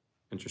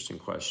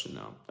question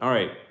now. All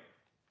right.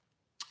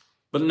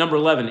 But number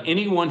 11,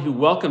 anyone who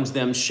welcomes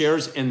them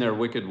shares in their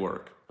wicked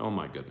work. Oh,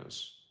 my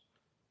goodness.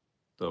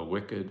 The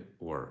wicked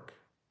work.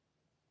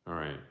 All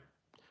right.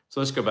 So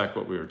let's go back to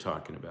what we were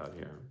talking about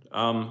here.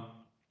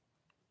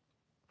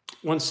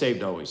 Once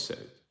saved, always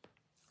saved.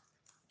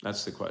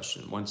 That's the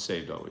question. Once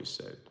saved, always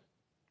saved.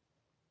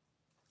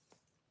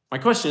 My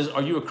question is,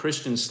 are you a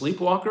Christian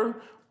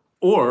sleepwalker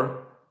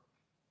or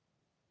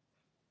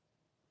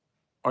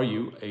are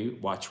you a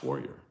watch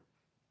warrior?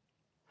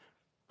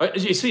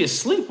 You see, a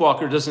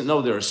sleepwalker doesn't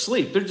know they're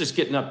asleep. They're just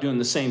getting up doing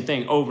the same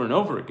thing over and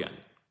over again.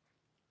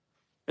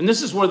 And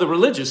this is where the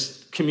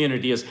religious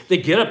community is. They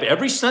get up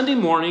every Sunday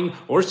morning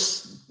or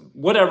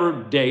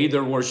whatever day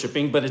they're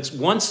worshiping, but it's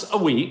once a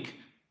week.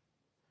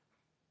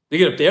 They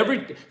get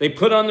up they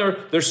put on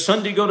their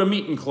Sunday go to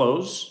meeting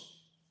clothes.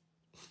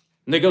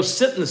 And they go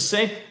sit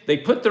in they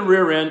put the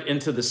rear end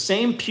into the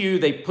same pew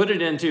they put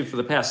it into for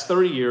the past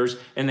 30 years,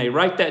 and they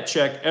write that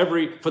check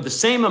for the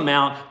same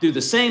amount, do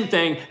the same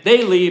thing.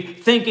 They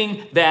leave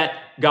thinking that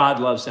God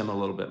loves them a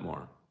little bit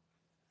more.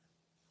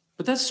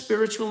 But that's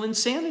spiritual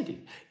insanity.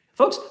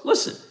 Folks,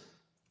 listen,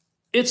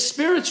 it's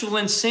spiritual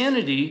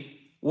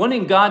insanity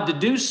wanting God to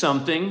do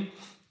something,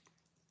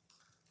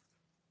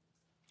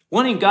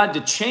 wanting God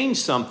to change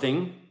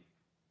something,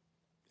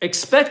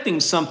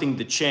 expecting something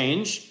to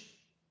change,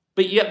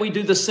 but yet we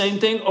do the same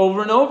thing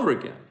over and over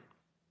again.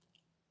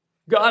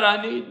 God,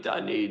 I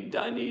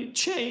need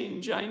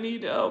change. I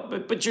need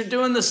help. But you're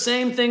doing the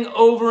same thing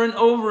over and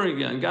over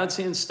again. God's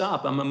saying,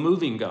 stop. I'm a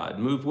moving God.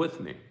 Move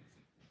with me.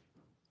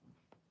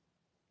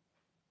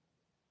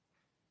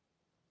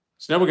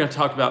 So now we're going to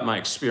talk about my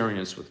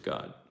experience with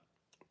God.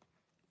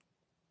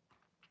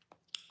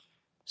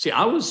 See,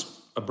 I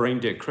was a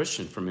brain-dead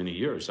Christian for many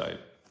years.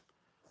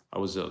 I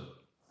was a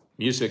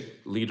music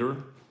leader.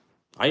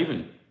 I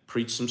even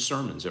preached some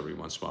sermons every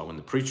once in a while when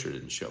the preacher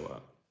didn't show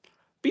up.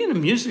 Being a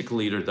music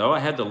leader, though, I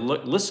had to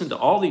listen to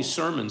all these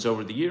sermons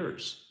over the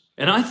years.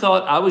 And I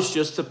thought I was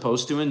just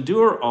supposed to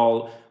endure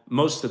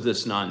most of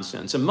this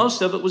nonsense. And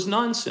most of it was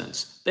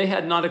nonsense. They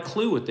had not a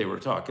clue what they were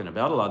talking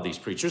about, a lot of these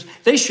preachers.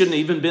 They shouldn't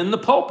even been in the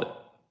pulpit.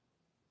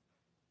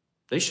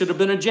 They should have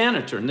been a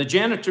janitor, and the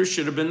janitor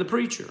should have been the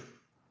preacher.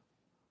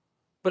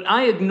 But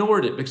I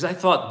ignored it because I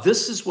thought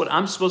this is what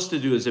I'm supposed to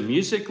do as a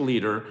music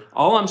leader.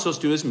 All I'm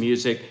supposed to do is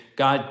music.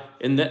 God,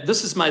 and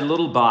this is my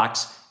little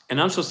box,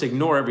 and I'm supposed to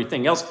ignore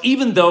everything else,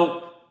 even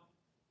though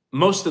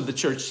most of the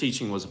church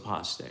teaching was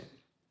apostate.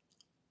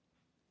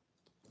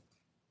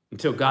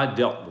 Until God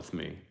dealt with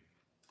me.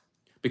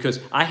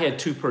 Because I had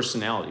two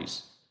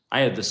personalities.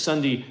 I had the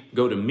Sunday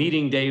go to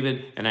meeting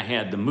David, and I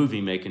had the movie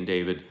making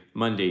David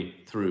Monday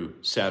through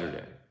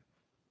Saturday.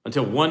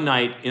 Until one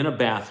night in a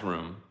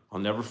bathroom, I'll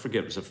never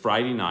forget, it was a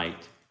Friday night.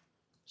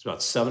 It was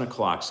about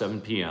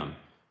 7 p.m.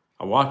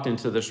 I walked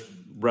into this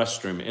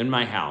restroom in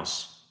my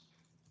house,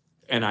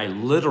 and I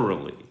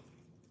literally,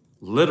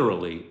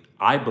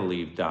 I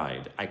believe,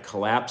 died. I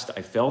collapsed.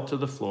 I fell to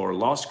the floor,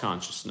 lost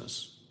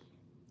consciousness.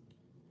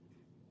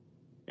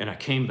 And I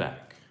came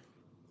back.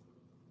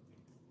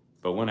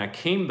 But when I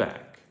came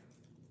back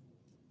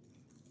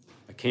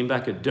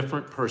a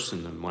different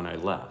person than when I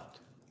left.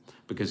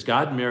 Because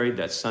God married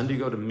that Sunday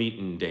go to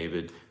meeting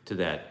David to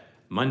that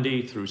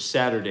Monday through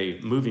Saturday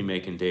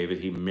movie-making David.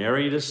 He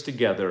married us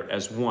together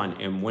as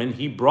one. And when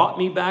he brought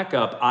me back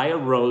up, I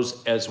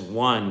arose as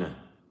one.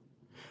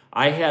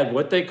 I had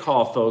what they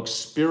call, folks,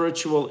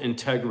 spiritual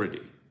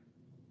integrity.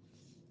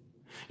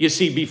 You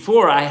see,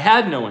 before I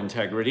had no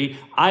integrity,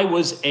 I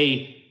was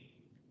a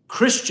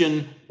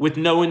Christian with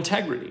no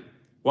integrity.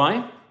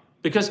 Why?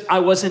 Because I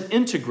wasn't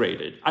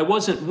integrated. I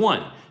wasn't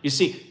one. You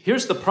see,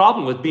 here's the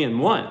problem with being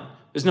one.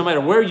 Is no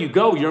matter where you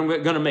go, you're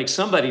going to make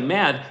somebody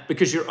mad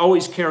because you're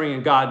always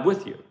carrying God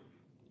with you.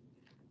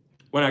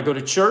 When I go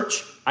to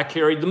church, I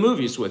carried the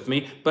movies with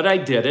me, but I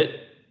did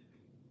it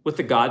with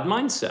the God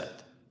mindset.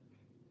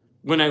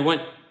 When I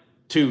went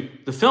to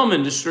the film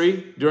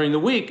industry during the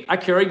week, I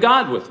carried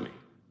God with me.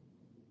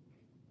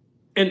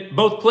 In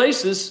both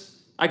places,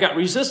 I got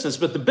resistance,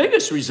 but the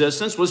biggest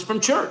resistance was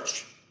from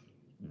church.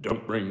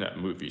 Don't bring that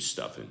movie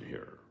stuff in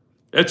here.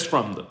 It's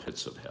from the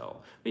pits of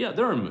hell. Yeah,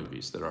 there are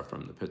movies that are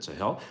from the pits of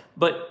hell,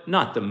 but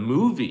not the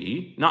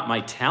movie, not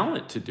my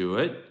talent to do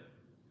it.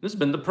 This has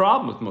been the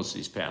problem with most of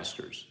these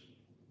pastors.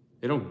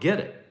 They don't get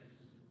it.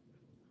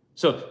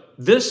 So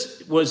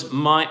this was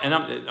and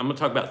I'm going to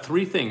talk about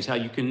three things how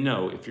you can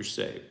know if you're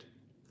saved.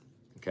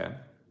 Okay?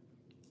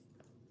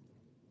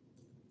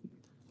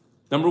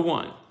 Number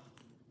one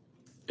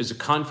is a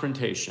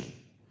confrontation.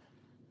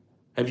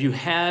 Have you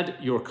had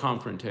your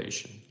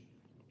confrontation?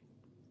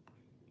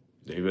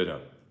 David,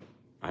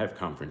 I have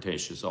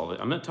confrontations all the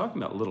time. I'm not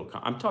talking about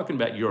I'm talking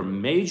about your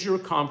major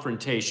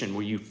confrontation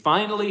where you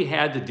finally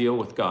had to deal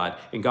with God,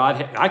 and God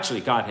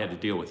had to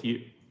deal with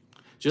you.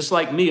 Just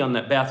like me on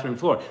that bathroom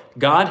floor.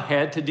 God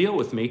had to deal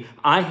with me.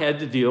 I had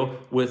to deal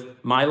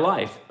with my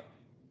life.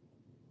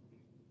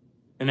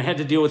 And I had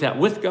to deal with that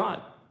with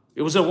God.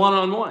 It was a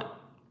one-on-one.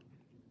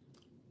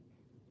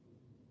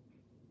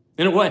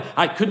 In a way,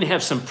 I couldn't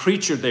have some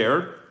preacher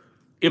there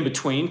in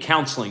between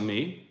counseling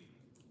me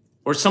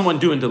or someone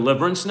doing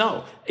deliverance.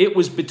 No, it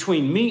was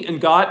between me and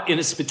God, and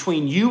it's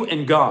between you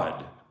and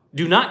God.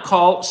 Do not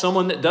call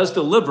someone that does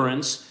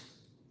deliverance.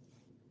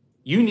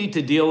 You need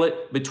to deal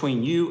it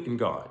between you and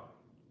God.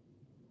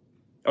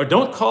 Or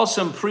don't call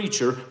some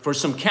preacher for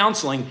some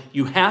counseling.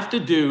 You have to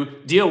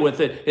deal with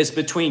it. It's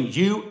between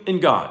you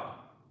and God.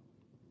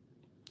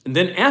 And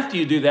then after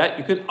you do that,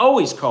 you can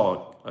always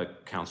call a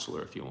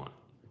counselor if you want.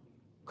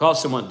 Call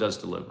someone that does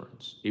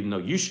deliverance, even though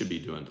you should be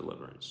doing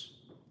deliverance.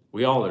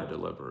 We all are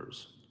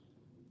deliverers.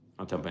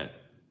 I'm talking about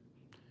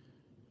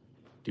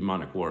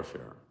demonic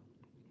warfare.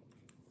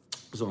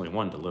 There's only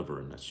one deliverer,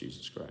 and that's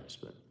Jesus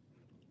Christ.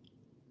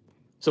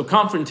 So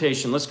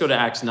confrontation, let's go to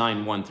Acts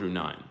 9, 1 through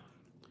 9.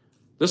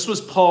 This was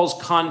Paul's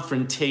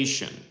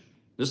confrontation.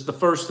 This is the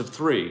first of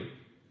three.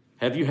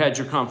 Have you had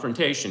your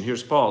confrontation?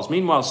 Here's Paul's.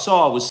 Meanwhile,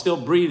 Saul was still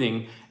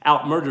breathing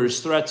out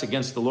murderous threats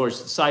against the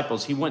Lord's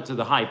disciples. He went to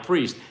the high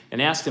priest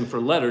and asked him for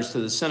letters to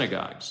the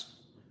synagogues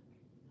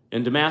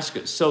in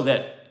Damascus, so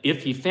that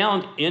if he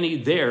found any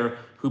there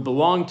who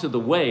belonged to the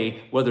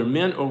way, whether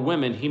men or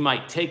women, he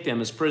might take them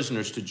as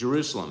prisoners to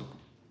Jerusalem.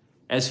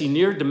 As he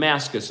neared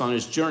Damascus on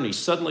his journey,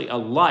 suddenly a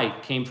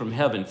light came from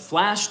heaven,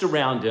 flashed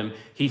around him.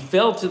 He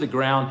fell to the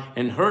ground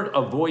and heard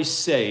a voice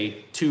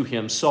say to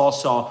him, Saul,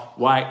 Saul,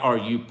 why are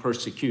you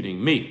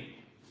persecuting me?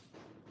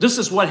 This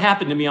is what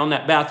happened to me on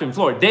that bathroom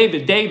floor.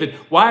 David, David,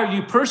 why are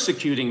you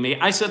persecuting me?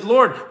 I said,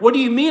 Lord, what do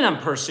you mean I'm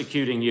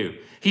persecuting you?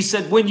 He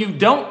said, when you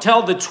don't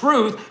tell the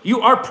truth,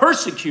 you are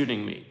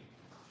persecuting me.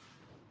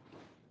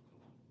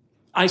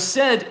 I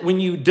said,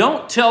 when you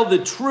don't tell the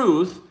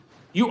truth,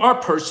 you are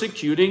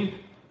persecuting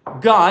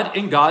God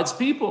and God's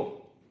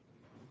people.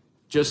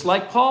 Just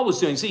like Paul was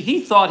doing. See, he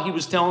thought he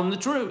was telling the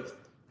truth.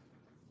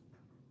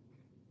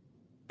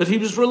 But he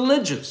was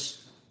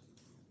religious.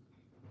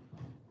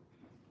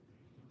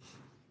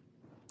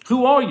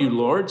 Who are you,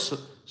 Lord?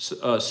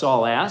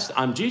 Saul asked.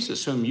 I'm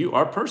Jesus, whom you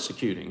are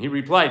persecuting. He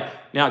replied,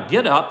 now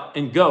get up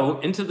and go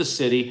into the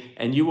city,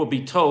 and you will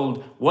be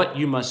told what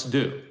you must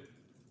do.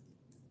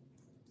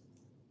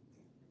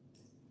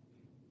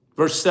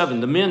 Verse 7,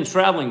 the men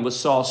traveling with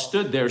Saul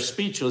stood there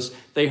speechless.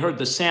 They heard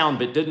the sound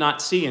but did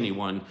not see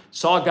anyone.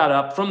 Saul got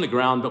up from the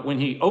ground, but when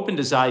he opened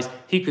his eyes,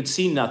 he could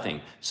see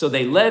nothing. So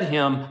they led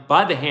him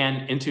by the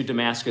hand into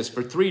Damascus.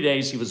 For 3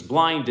 days he was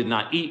blind, did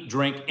not eat,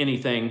 drink,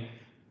 anything.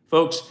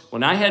 Folks,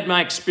 when I had my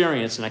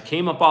experience and I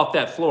came up off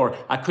that floor,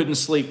 I couldn't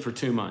sleep for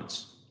 2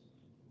 months.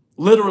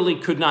 Literally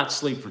could not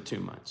sleep for 2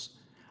 months.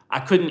 I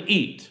couldn't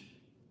eat.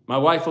 My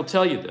wife will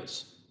tell you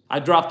this. I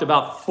dropped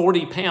about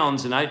 40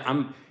 pounds,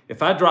 and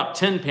if I drop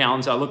 10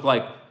 pounds, I look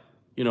like,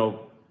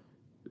 I'm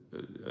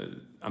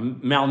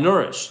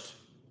malnourished.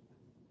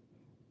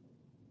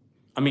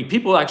 I mean,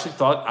 people actually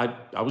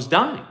thought I was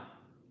dying.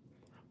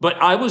 But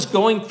I was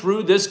going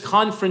through this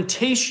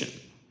confrontation.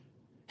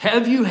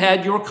 Have you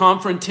had your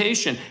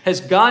confrontation?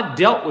 Has God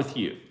dealt with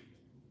you?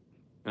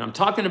 And I'm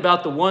talking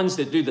about the ones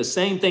that do the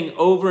same thing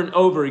over and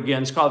over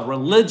again. It's called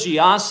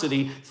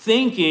religiosity,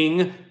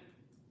 thinking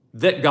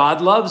that God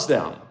loves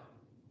them.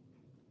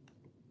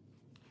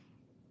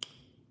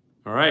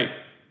 All right,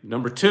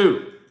 number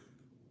 2,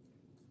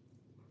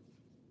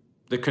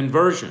 the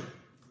conversion.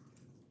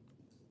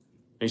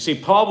 And you see,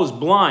 Paul was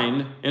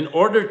blind. In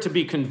order to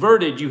be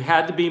converted, you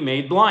had to be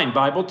made blind.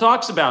 Bible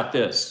talks about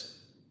this.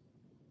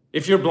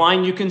 If you're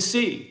blind, you can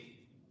see.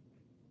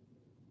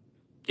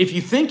 If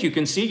you think you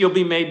can see, you'll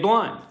be made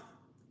blind.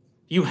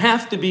 You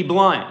have to be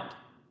blind.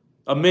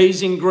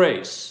 Amazing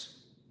grace.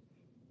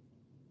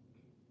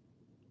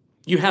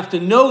 You have to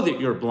know that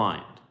you're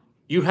blind.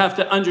 You have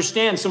to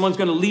understand someone's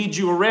going to lead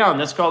you around.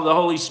 That's called the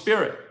Holy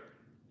Spirit.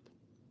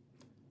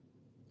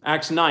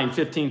 Acts 9,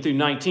 15 through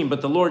 19.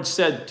 But the Lord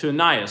said to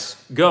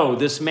Ananias, go,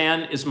 this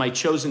man is my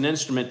chosen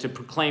instrument to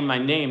proclaim my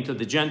name to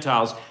the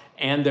Gentiles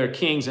and their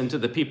kings and to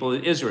the people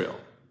of Israel.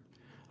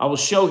 I will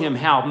show him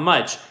how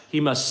much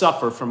he must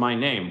suffer for my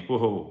name.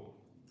 Whoa.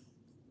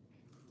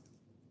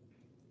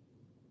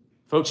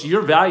 Folks,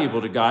 you're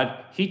valuable to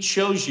God. He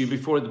chose you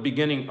before the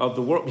beginning of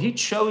the world. He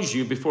chose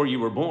you before you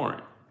were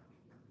born.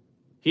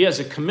 He has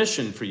a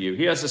commission for you.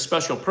 He has a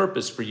special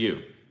purpose for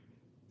you.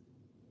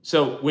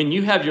 So when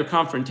you have your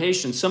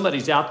confrontation,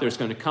 somebody's out there is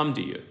going to come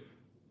to you.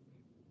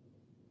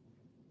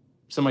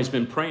 Somebody's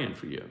been praying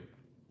for you.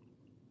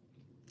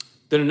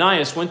 Then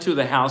Ananias went to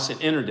the house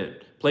and entered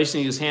it.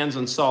 Placing his hands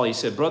on Saul, he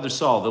said, Brother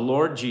Saul, the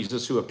Lord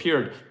Jesus, who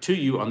appeared to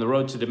you on the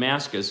road to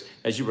Damascus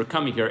as you were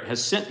coming here,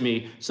 has sent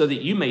me so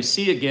that you may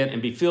see again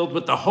and be filled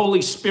with the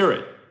Holy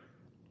Spirit.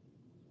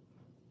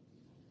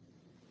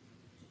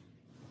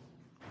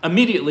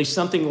 Immediately,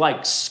 something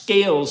like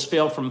scales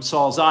fell from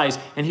Saul's eyes,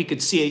 and he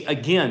could see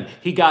again.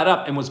 He got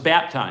up and was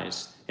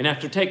baptized. And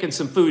after taking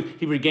some food,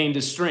 he regained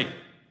his strength.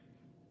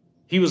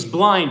 He was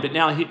blind, but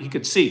now he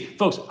could see.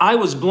 Folks, I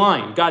was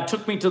blind. God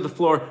took me to the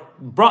floor,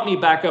 brought me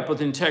back up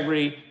with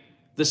integrity.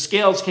 The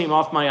scales came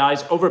off my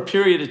eyes. Over a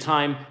period of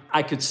time,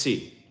 I could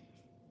see.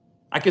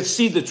 I could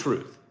see the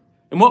truth.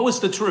 And what was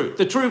the truth?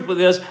 The truth was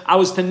this: I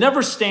was to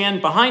never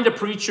stand behind a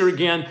preacher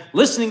again,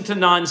 listening to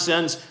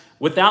nonsense,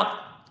 without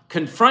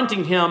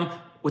confronting him,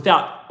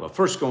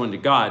 first going to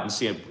God and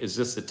seeing, is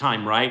this the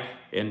time, right?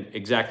 And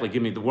exactly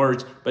give me the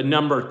words. But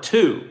number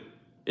 2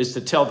 is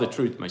to tell the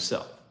truth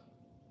myself.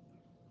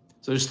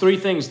 So there's 3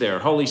 things there.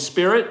 Holy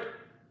Spirit,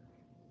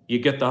 you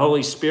get the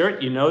Holy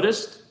Spirit, you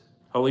noticed?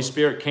 Holy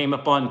Spirit came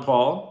upon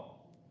Paul.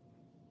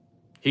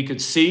 He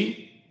could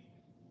see,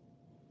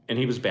 and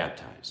he was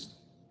baptized.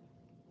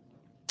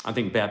 I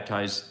think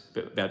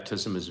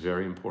baptism is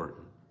very important.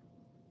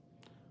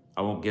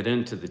 I won't get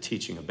into the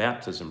teaching of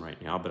baptism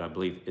right now, but I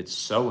believe it's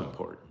so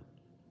important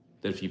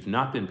that if you've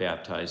not been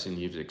baptized and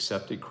you've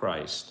accepted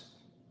Christ,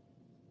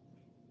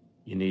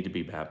 you need to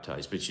be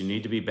baptized. But you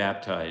need to be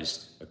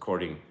baptized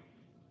according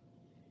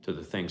to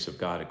the things of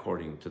God,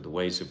 according to the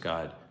ways of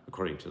God,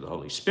 according to the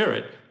Holy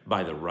Spirit,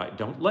 by the right.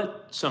 Don't let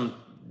some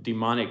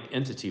demonic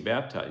entity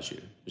baptize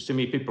you. There's too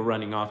many people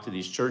running off to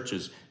these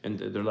churches and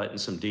they're letting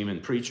some demon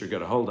preacher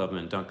get a hold of them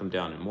and dunk them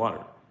down in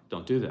water.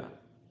 Don't do that.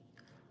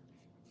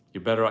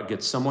 You're better off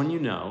get someone you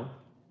know,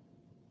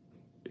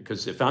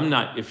 because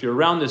if you're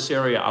around this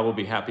area, I will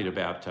be happy to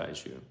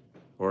baptize you.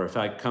 Or if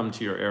I come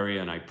to your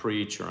area and I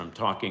preach or I'm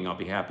talking, I'll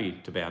be happy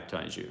to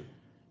baptize you.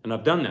 And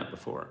I've done that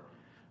before.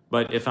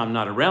 But if I'm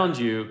not around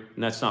you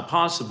and that's not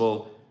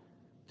possible,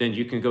 then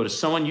you can go to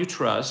someone you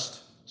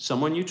trust.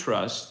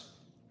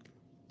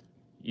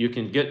 You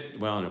can get,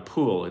 well, in a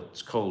pool,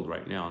 it's cold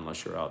right now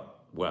unless you're out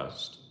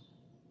west.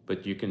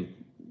 But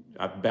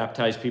I've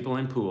baptized people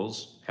in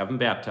pools, have them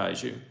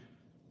baptize you.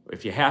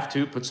 If you have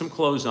to, put some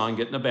clothes on,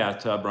 get in the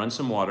bathtub, run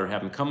some water,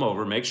 have them come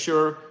over, make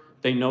sure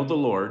they know the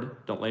Lord.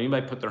 Don't let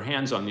anybody put their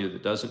hands on you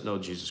that doesn't know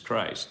Jesus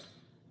Christ,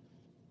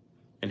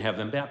 and have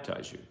them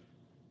baptize you.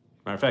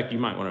 Matter of fact, you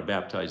might want to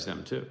baptize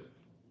them too.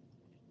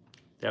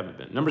 They haven't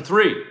been. Number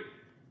 3.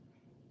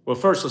 Well,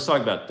 first, let's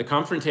talk about the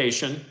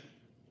confrontation,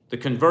 the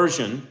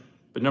conversion,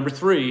 but number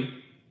 3,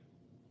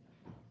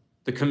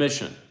 the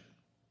commission.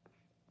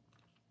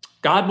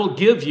 God will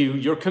give you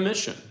your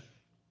commission.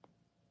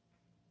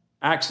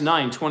 Acts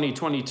 9, 20,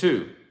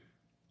 22.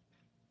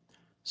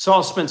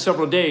 Saul spent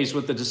several days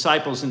with the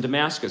disciples in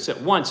Damascus.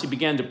 At once he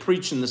began to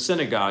preach in the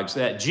synagogues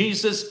that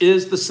Jesus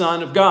is the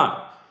Son of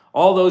God.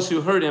 All those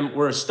who heard him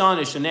were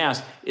astonished and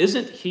asked,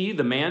 "Isn't he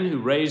the man who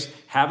raised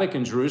havoc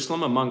in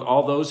Jerusalem among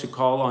all those who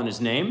call on his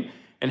name?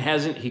 And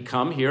hasn't he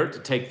come here to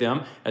take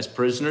them as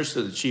prisoners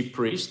to the chief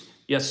priest?"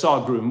 Yet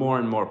Saul grew more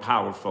and more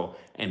powerful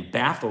and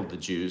baffled the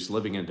Jews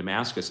living in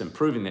Damascus and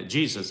proving that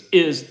Jesus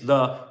is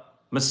the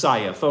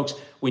Messiah. Folks,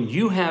 when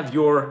you have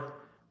your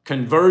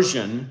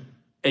conversion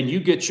and you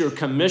get your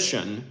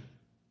commission,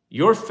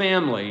 your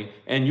family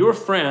and your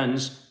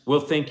friends will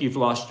think you've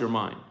lost your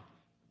mind.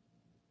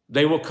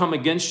 They will come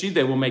against you.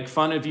 They will make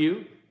fun of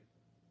you.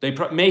 They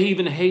may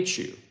even hate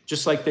you,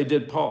 just like they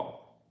did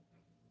Paul.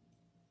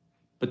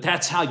 But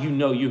that's how you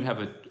know you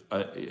have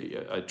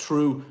a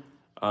true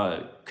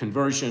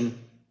conversion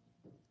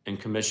and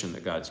commission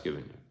that God's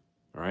given you.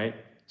 All right?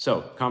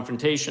 So,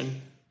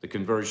 confrontation, the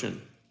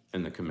conversion,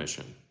 and the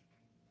commission.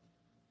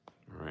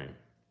 All right.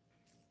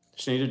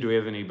 Shanita, do we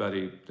have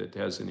anybody that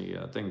has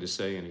anything to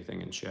say,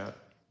 anything in chat?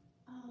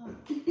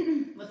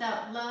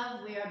 Without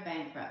love, we are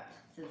bankrupt,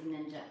 says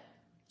Ninja.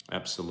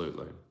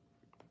 Absolutely.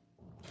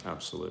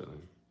 Absolutely.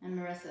 And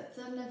Marissa,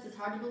 sometimes it's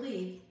hard to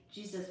believe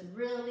Jesus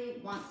really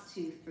wants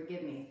to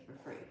forgive me for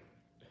free.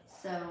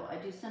 So I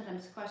do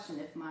sometimes question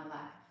if my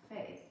lack of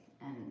faith,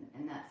 and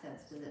in that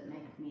sense, does it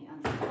make me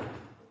unsaved?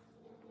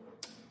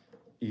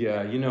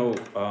 Yeah,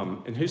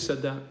 and who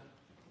said that?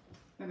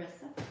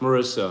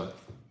 Marissa.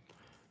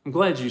 I'm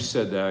glad you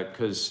said that,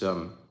 because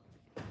the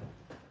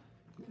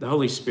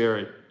Holy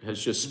Spirit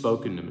has just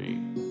spoken to me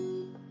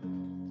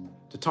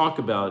to talk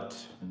about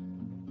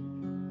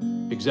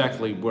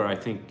exactly where I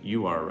think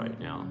you are right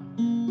now,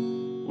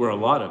 where a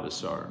lot of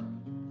us are.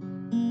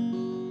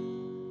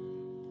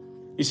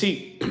 You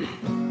see,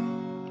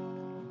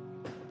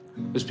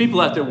 there's people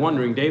out there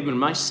wondering, David,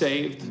 am I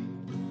saved?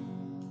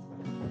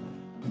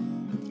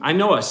 I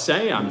know I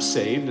say I'm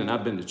saved and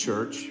I've been to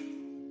church,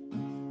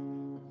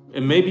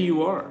 and maybe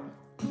you are,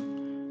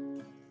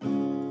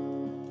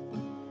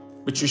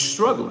 but you're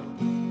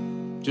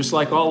struggling, just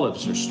like all of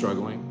us are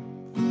struggling.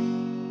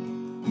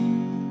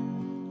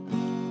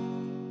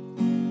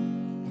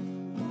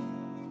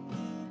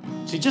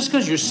 See, just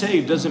because you're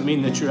saved doesn't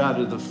mean that you're out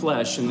of the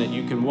flesh and that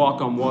you can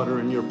walk on water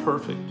and you're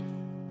perfect.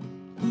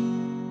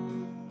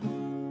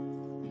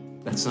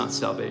 That's not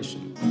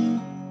salvation.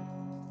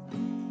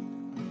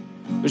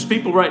 There's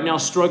people right now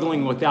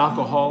struggling with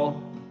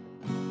alcohol,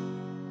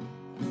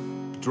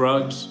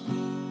 drugs,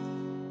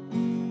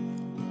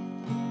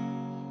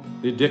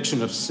 the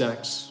addiction of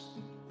sex,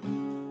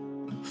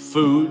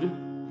 food.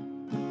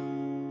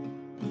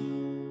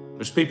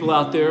 There's people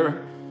out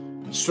there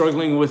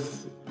struggling with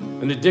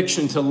an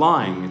addiction to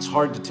lying. It's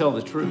hard to tell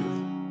the truth.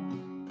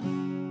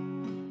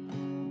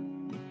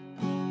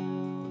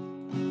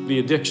 The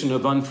addiction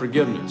of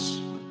unforgiveness.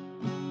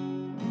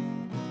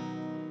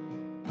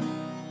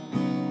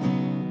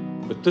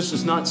 But this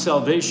is not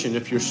salvation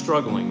if you're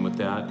struggling with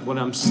that. What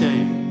I'm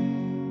saying,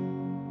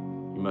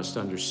 you must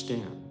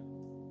understand,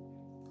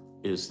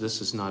 is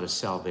this is not a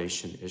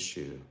salvation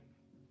issue.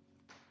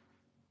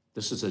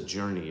 This is a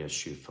journey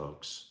issue,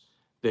 folks.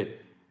 That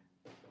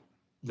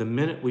the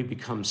minute we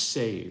become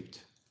saved,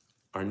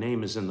 our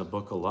name is in the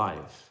book of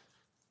life,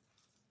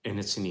 and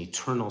it's an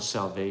eternal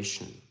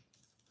salvation.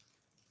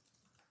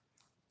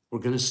 We're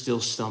going to still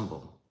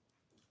stumble.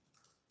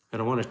 And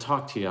I want to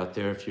talk to you out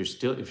there, if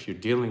you're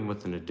dealing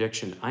with an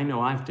addiction. I know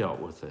I've dealt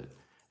with it.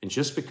 And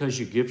just because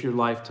you give your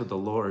life to the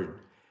Lord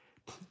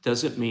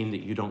doesn't mean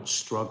that you don't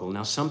struggle.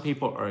 Now, some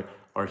people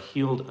are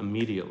healed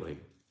immediately.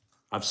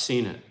 I've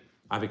seen it.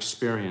 I've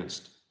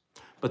experienced.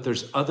 But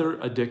there's other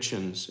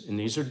addictions, and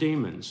these are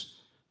demons,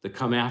 that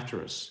come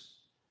after us.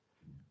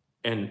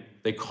 and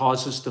they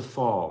cause us to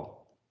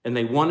fall, and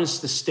they want us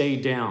to stay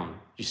down.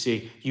 You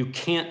see, you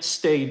can't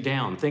stay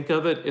down. Think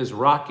of it as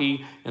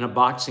Rocky in a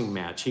boxing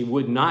match. He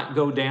would not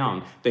go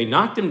down. They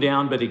knocked him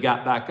down, but he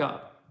got back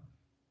up.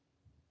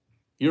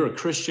 You're a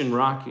Christian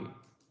Rocky.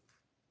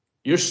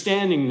 You're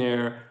standing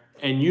there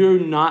and you're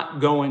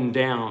not going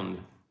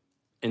down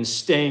and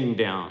staying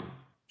down.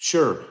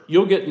 Sure,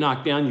 you'll get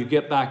knocked down, you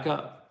get back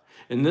up.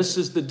 And this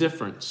is the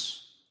difference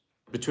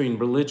between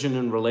religion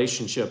and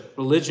relationship.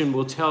 Religion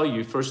will tell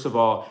you, first of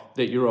all,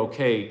 that you're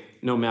okay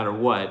no matter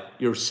what.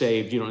 You're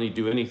saved, you don't need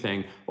to do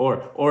anything.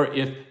 Or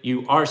if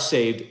you are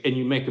saved and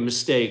you make a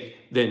mistake,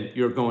 then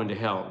you're going to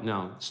hell.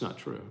 No, it's not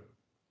true.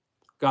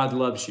 God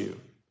loves you.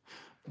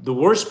 The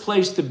worst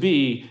place to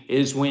be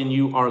is when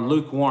you are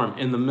lukewarm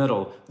in the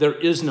middle. There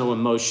is no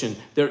emotion.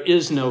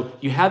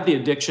 You have the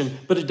addiction,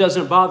 but it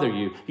doesn't bother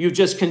you. You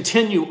just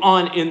continue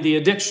on in the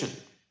addiction.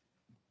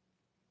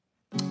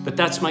 But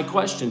that's my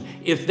question.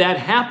 If that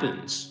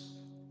happens,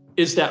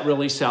 is that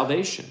really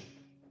salvation?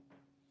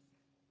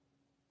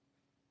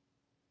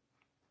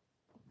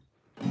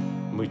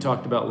 We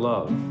talked about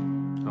love.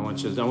 I want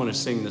to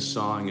sing this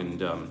song,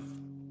 and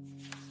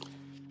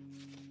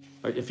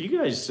if you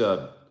guys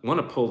want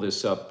to pull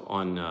this up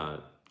on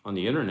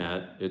the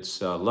internet,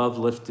 it's Love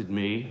Lifted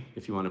Me.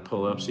 If you want to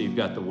pull it up, so you've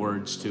got the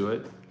words to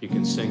it, you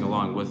can sing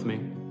along with me.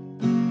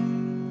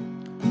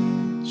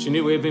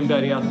 Shani, we have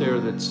anybody out there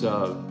that's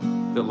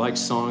that likes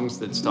songs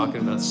that's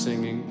talking about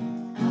singing?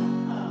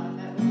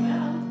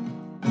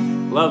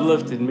 Love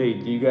Lifted Me.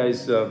 Do you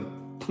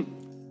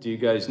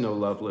guys know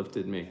Love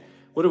Lifted Me?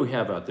 What do we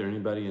have out there?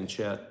 Anybody in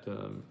chat?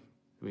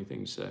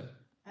 Anything to say?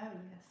 Oh,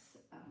 yes.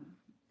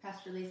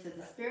 Pastor Lee says,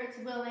 the spirit's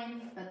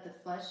willing, but the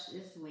flesh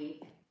is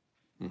weak.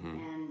 Mm-hmm.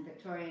 And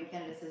Victoria in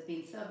Canada says,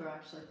 being sober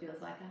actually feels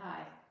like a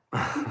high.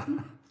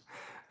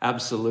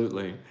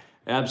 Absolutely.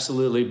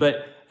 Absolutely.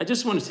 But I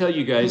just want to tell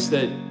you guys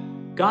that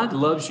God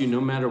loves you no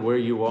matter where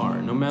you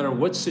are, no matter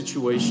what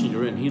situation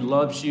you're in. He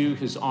loves you.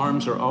 His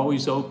arms are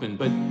always open.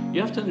 But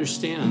you have to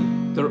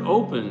understand, they're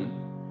open,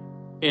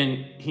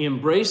 and he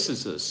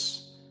embraces us.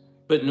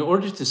 But in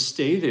order to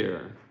stay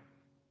there,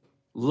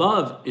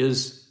 love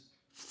is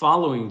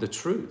following the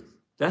truth.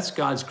 That's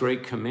God's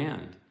great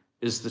command,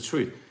 is the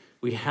truth.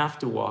 We have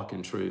to walk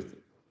in truth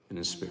in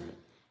the Spirit.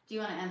 Do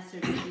you want to answer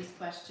Judy's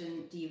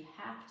question? Do you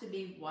have to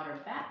be water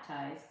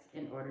baptized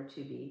in order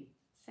to be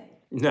saved?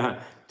 No,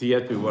 do you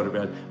have to be water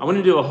baptized? I want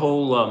to do a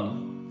whole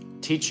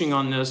teaching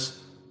on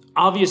this.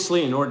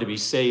 Obviously, in order to be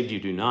saved, you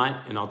do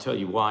not, and I'll tell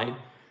you why.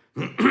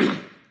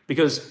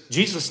 Because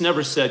Jesus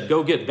never said,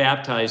 go get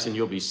baptized and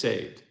you'll be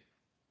saved.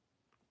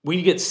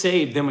 We get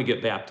saved, then we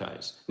get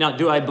baptized. Now,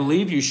 do I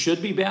believe you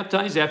should be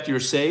baptized after you're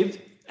saved?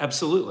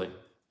 Absolutely.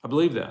 I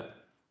believe that.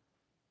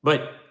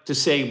 But to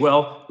say,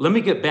 well, let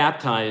me get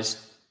baptized,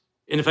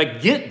 and if I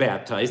get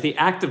baptized, the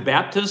act of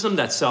baptism,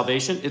 that's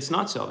salvation. It's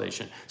not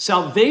salvation.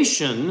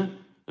 Salvation,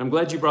 I'm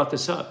glad you brought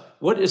this up.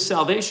 What is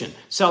salvation?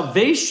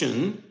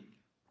 Salvation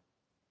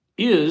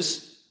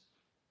is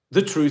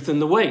the truth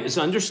and the way.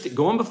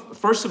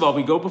 First of all,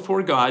 we go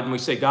before God and we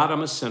say, God,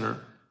 I'm a sinner.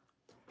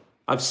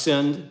 I've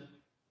sinned.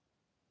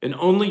 And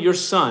only your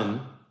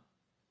Son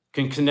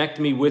can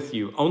connect me with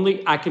you.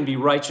 Only I can be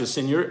righteous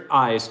in your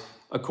eyes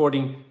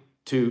according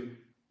to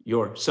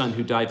your Son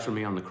who died for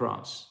me on the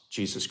cross,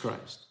 Jesus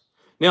Christ.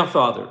 Now,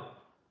 Father,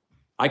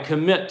 I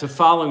commit to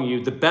following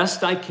you the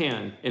best I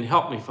can, and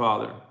help me,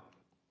 Father.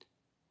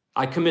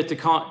 I commit to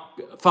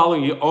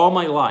following you all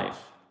my life.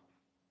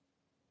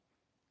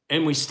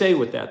 And we stay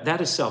with that.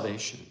 That is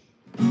salvation.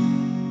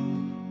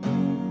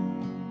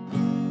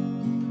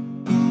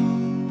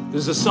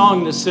 There's a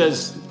song that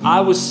says,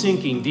 I was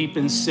sinking deep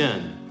in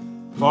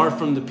sin, far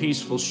from the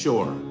peaceful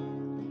shore,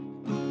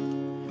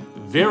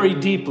 very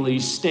deeply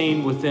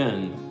stained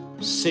within,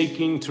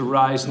 seeking to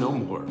rise no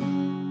more.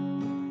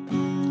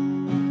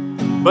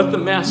 But the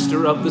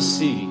master of the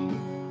sea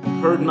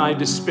heard my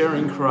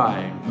despairing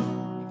cry,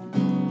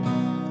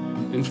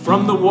 and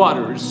from the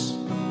waters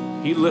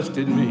he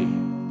lifted me.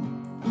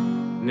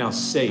 Now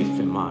safe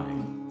am I.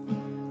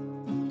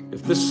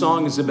 If this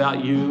song is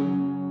about you,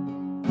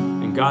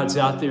 and God's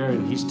out there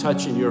and he's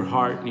touching your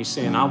heart and he's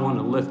saying, I want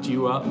to lift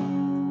you up,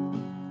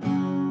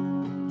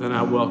 then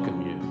I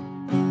welcome you.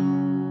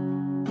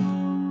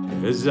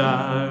 As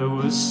I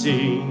was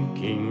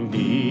sinking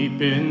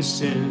deep in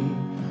sin,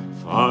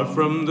 far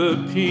from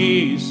the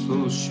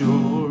peaceful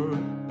shore,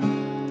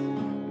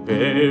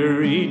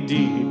 very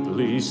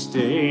deeply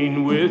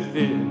stained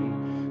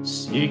within,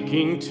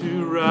 seeking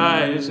to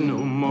rise no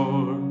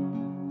more.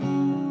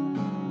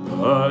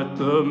 But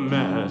the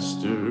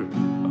master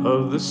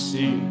of the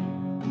sea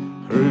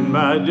heard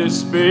my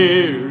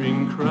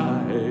despairing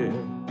cry,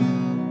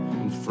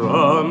 and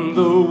from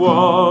the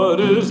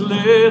waters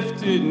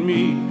lifted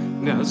me.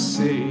 Now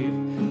safe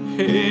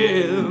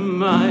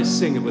am I.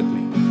 Sing it with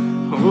me.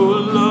 Oh,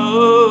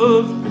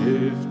 love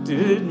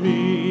lifted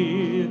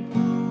me.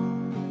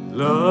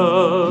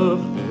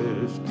 Love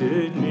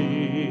lifted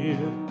me.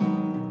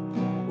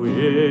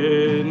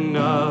 When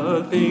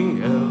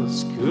nothing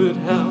else could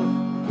help,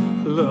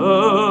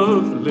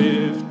 Love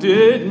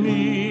lifted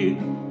me.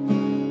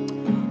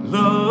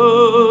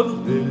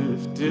 Love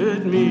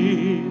lifted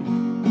me.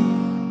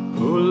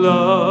 Oh,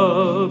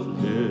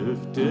 love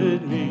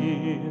lifted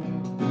me.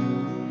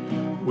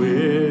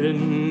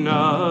 When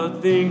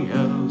nothing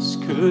else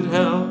could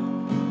help,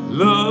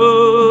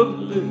 love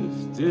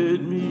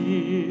lifted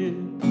me.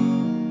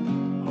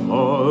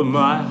 All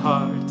my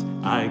heart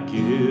I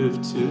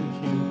give to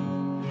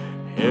Him,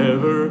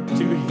 ever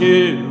to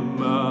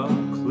Him I'll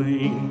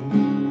cling.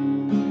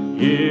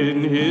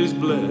 In His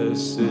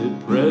blessed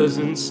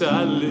presence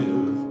I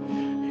live,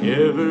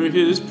 ever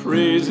His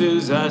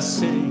praises I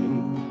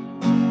sing.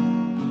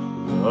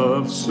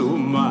 Love so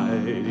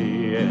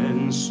mighty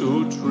and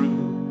so true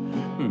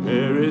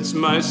merits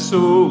my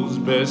soul's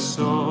best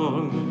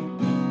song.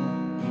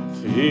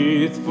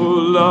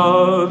 Faithful,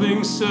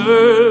 loving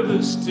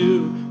service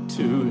to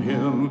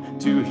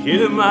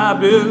Him I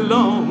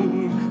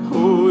belong.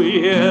 Oh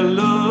yeah,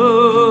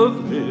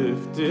 love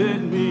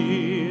lifted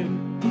me.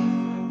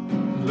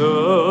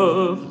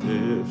 Love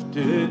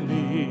lifted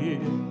me.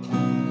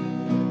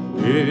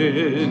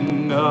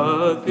 When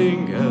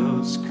nothing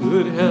else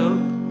could help,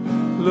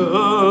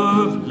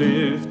 love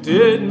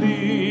lifted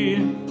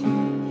me.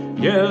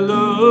 Yeah,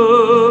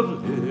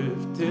 love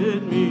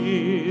lifted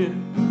me.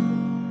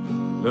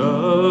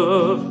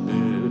 Love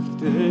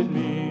lifted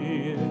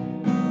me.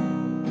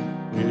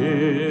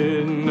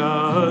 When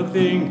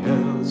nothing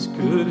else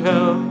could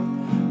help,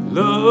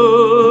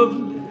 love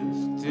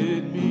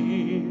lifted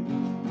me.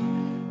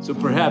 So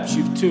perhaps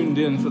you've tuned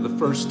in for the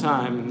first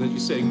time and then you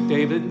say,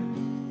 David,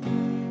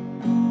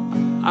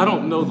 I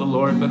don't know the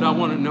Lord, but I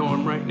want to know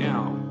Him right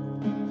now.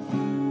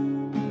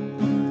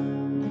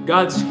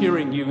 God's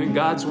hearing you and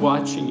God's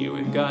watching you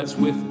and God's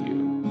with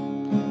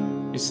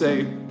you. You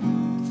say,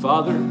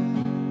 Father,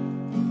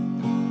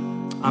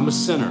 I'm a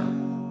sinner.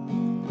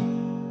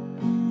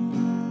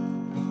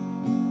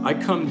 I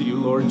come to you,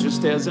 Lord,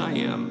 just as I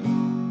am.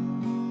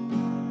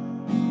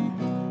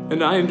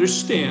 And I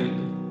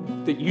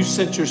understand that you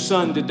sent your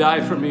Son to die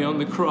for me on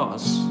the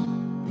cross.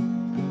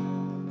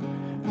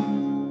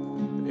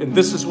 And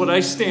this is what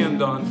I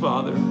stand on,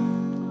 Father.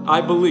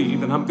 I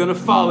believe, and I'm going to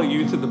follow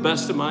you to the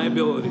best of my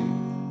ability.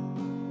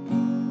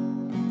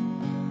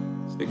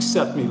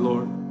 Accept me,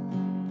 Lord.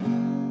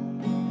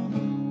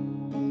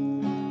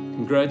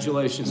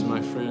 Congratulations,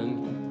 my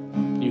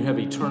friend. You have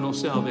eternal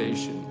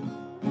salvation.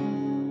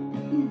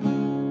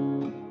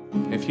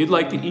 If you'd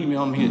like to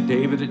email me at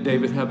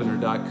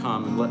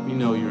david@davidheavener.com and let me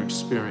know your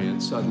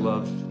experience, I'd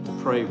love to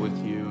pray with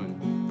you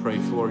and pray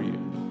for you.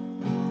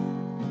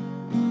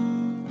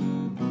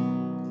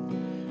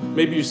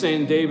 Maybe you're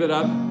saying, David,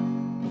 I've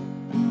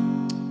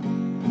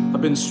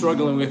been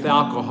struggling with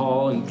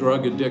alcohol and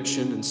drug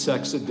addiction and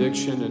sex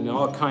addiction and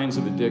all kinds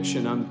of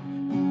addiction.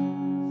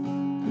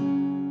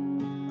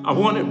 I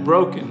want it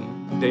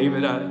broken,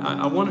 David.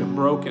 I want it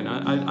broken.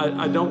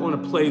 I don't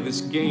want to play this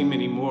game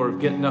anymore of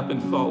getting up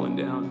and falling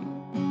down.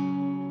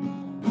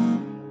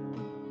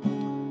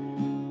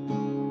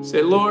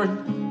 Say, Lord,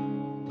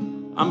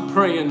 I'm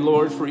praying,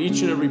 Lord, for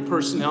each and every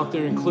person out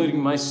there, including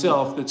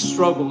myself, that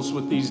struggles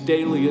with these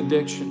daily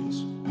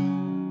addictions.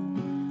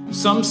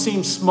 Some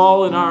seem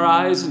small in our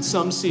eyes and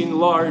some seem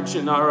large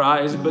in our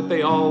eyes, but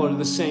they all are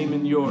the same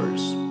in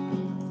yours.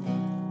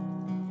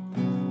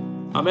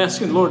 I'm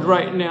asking, Lord,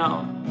 right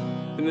now,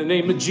 in the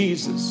name of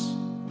Jesus,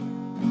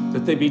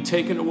 that they be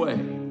taken away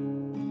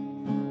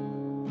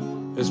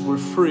as we're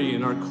free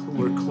and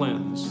we're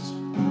cleansed.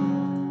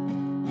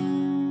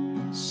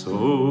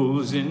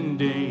 Souls in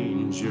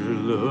danger,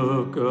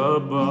 look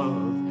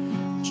above.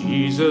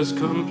 Jesus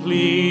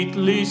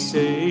completely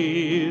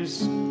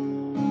saves.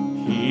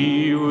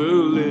 He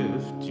will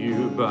lift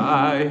you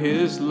by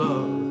His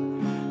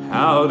love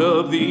out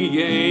of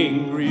the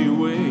angry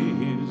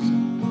waves.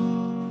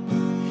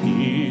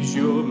 He's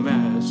your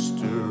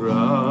master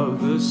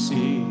of the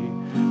sea.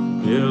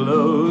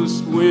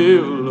 Billows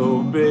will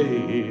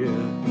obey.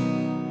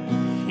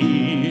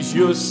 He's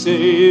your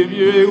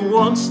Savior. He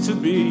wants to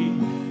be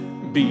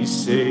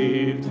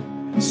saved.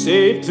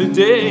 Saved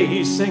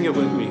today. Sing it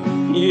with me.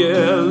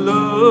 Yeah,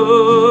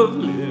 love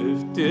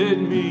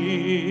lifted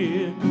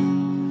me.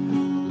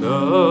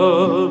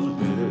 Love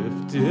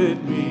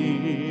lifted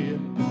me.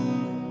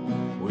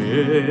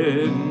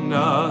 When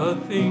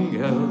nothing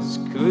else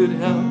could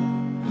help,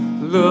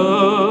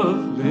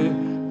 love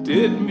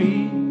lifted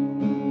me.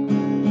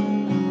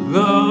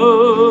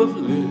 Love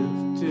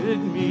lifted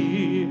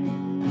me.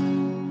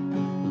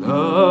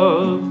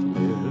 Love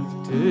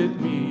lifted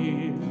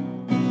me.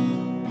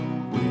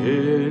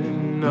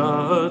 When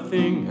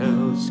nothing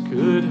else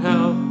could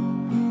help,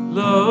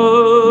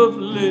 love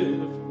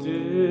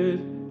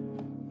lifted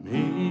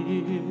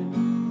me.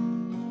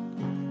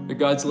 That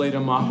God's laid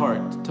on my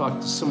heart to talk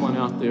to someone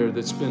out there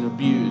that's been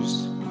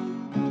abused.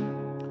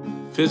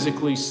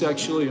 Physically,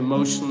 sexually,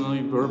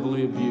 emotionally,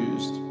 verbally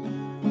abused.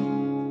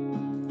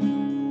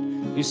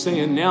 He's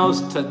saying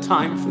now's the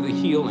time for the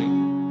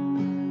healing.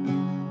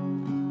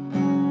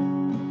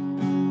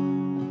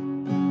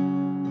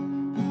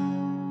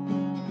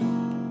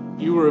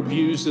 You were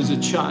abused as a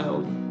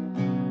child.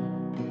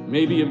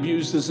 maybe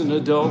abused as an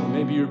adult,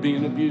 maybe you're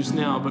being abused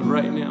now, but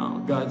right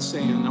now, God's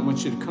saying, I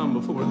want you to come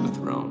before the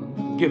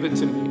throne. Give it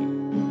to me.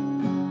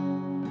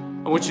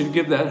 I want you to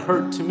give that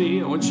hurt to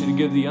me. I want you to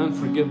give the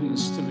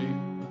unforgiveness to me.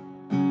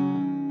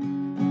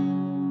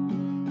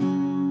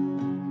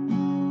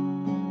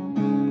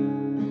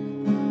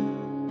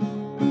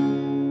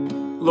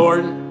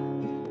 Lord,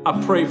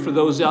 I pray for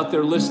those out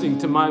there listening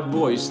to my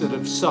voice that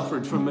have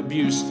suffered from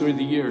abuse through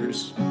the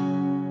years.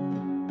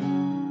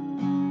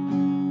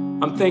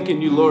 I'm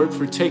thanking you, Lord,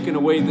 for taking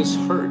away this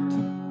hurt.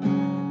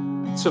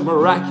 It's a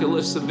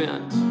miraculous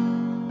event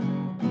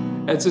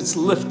as it's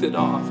lifted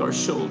off our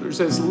shoulders,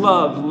 as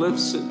love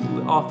lifts it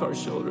off our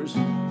shoulders.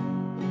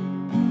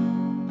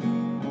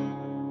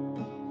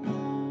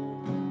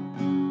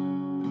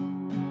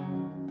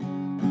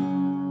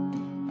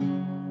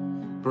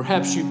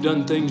 Perhaps you've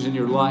done things in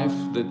your life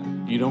that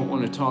you don't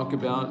want to talk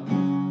about,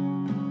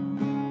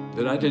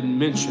 that I didn't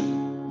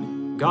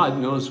mention. God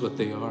knows what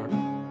they are.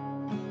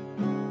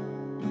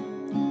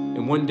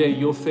 And one day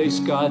you'll face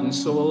God, and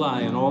so will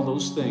I, and all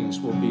those things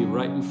will be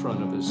right in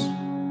front of us.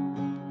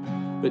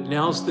 But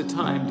now's the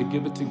time to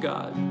give it to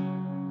God.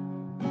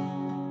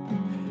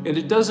 And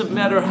it doesn't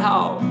matter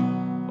how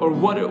or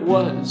what it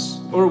was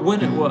or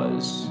when it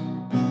was.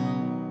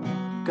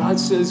 God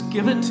says,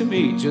 give it to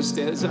me just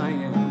as I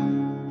am.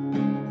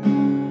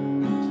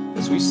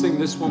 As we sing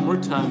this one more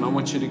time, I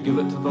want you to give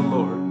it to the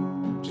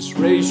Lord. Just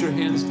raise your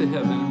hands to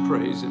heaven and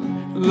praise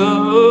Him.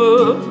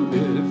 Love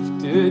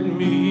lifted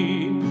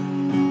me.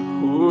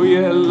 Oh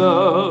yeah,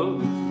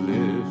 love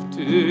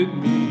lifted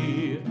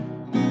me.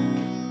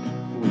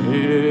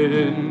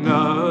 When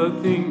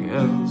nothing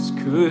else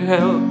could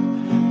help,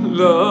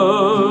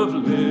 love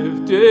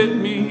lifted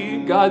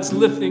me. God's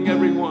lifting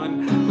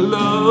everyone.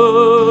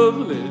 Love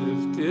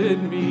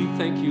lifted me.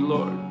 Thank you,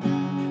 Lord.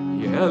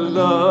 Yeah,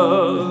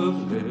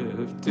 love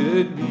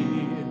lifted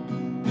me.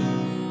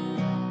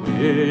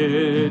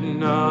 When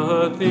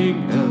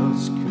nothing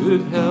else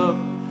could help,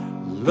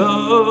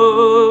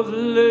 love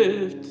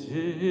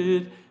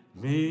lifted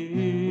me.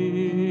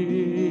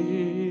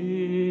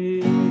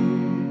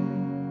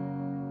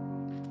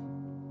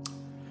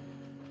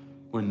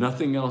 When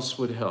nothing else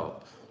would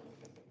help.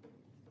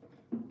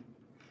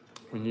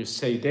 When you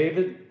say,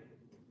 David,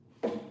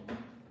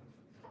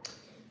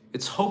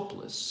 it's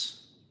hopeless.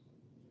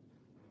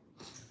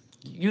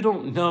 You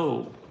don't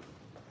know.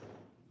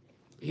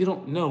 You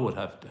don't know what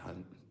I've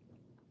done.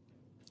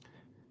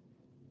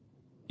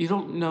 You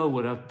don't know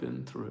what I've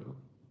been through.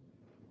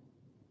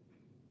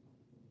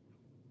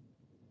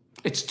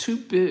 It's too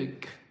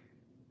big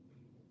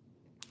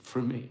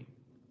for me.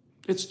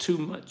 It's too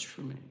much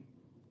for me.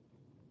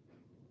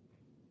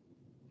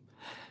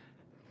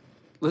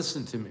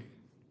 Listen to me.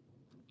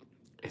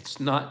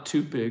 It's not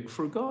too big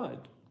for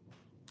God.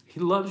 He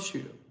loves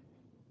you.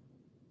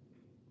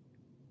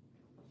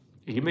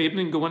 You may have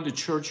been going to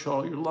church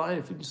all your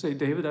life and you say,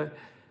 David,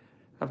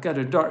 I've got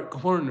a dark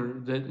corner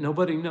that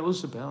nobody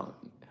knows about,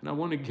 and I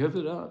want to give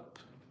it up.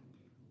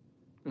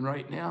 And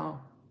right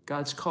now,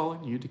 God's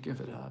calling you to give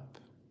it up.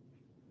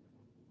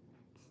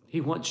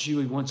 He wants you.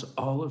 He wants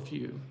all of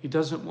you. He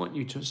doesn't want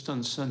you just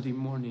on Sunday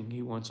morning.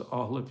 He wants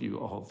all of you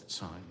all the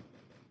time.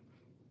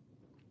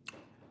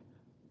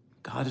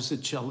 God is a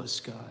jealous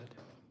God,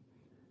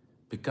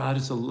 but God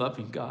is a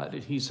loving God,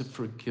 and He's a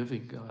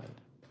forgiving God.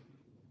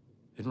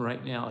 And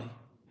right now,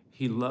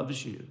 He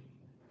loves you,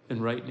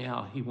 and right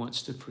now, He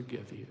wants to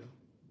forgive you.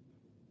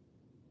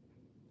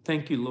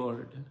 Thank you,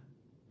 Lord.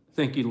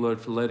 Thank you,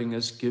 Lord, for letting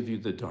us give you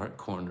the dark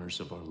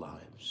corners of our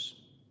lives.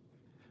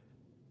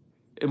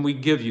 And we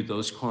give you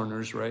those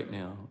corners right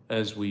now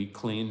as we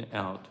clean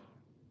out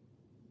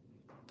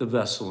the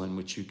vessel in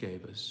which you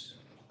gave us.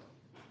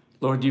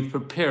 Lord, you've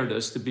prepared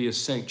us to be a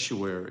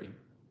sanctuary,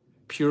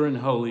 pure and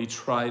holy,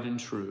 tried and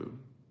true.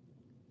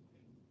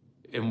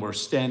 And we're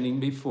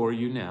standing before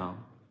you now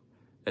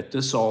at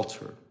this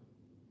altar.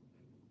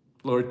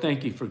 Lord,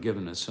 thank you for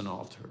giving us an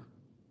altar.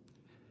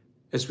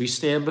 As we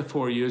stand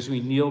before you, as we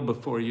kneel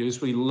before you, as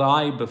we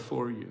lie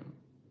before you,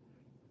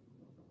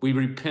 we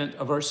repent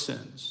of our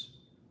sins.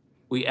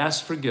 We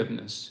ask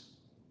forgiveness.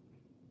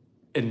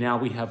 And now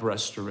we have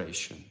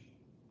restoration.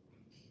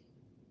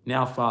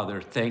 Now,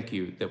 Father, thank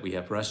you that we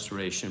have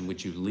restoration.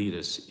 Would you lead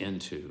us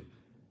into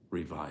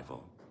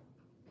revival?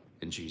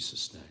 In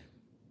Jesus' name.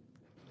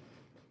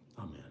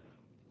 Amen.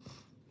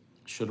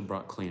 Should have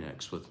brought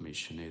Kleenex with me,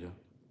 Shanita.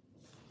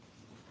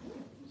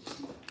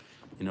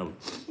 You know,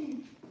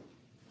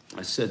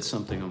 I said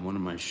something on one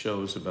of my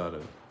shows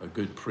about a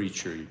good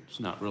preacher. He's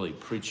not really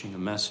preaching a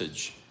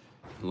message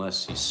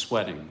unless he's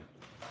sweating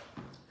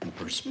and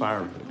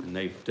perspiring. And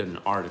they did an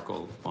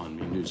article on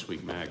me,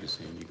 Newsweek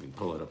magazine. You can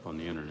pull it up on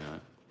the internet.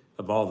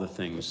 Of all the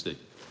things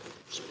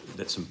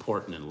that's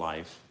important in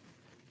life,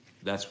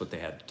 that's what they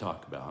had to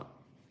talk about,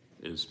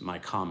 is my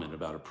comment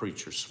about a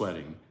preacher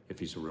sweating if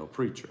he's a real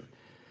preacher.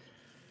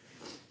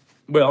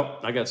 Well,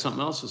 I got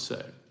something else to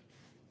say.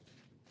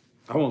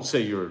 I won't say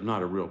you're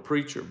not a real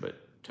preacher,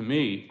 but to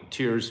me,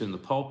 tears in the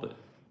pulpit,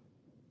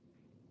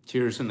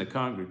 tears in the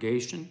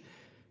congregation,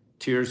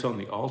 tears on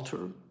the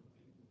altar,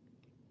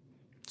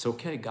 It's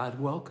okay. God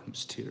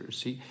welcomes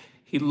tears.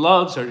 He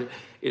loves her.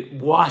 It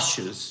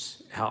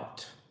washes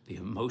out the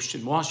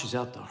emotion, washes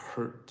out the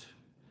hurt,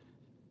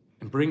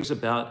 and brings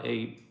about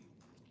a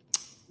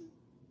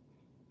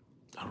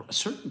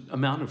certain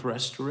amount of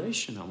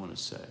restoration, I want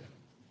to say.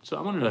 So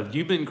I want to know, have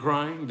you been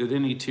crying? Did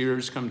any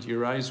tears come to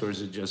your eyes, or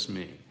is it just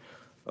me?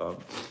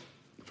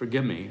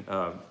 Forgive me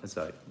as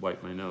I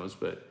wipe my nose,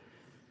 but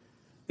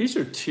these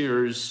are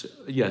tears.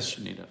 Yes,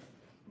 Shanita.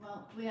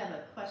 Well, we have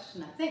a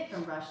question, I think,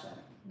 from Russia.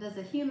 Does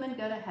a human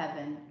go to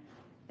heaven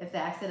if they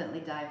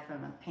accidentally die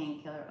from a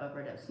painkiller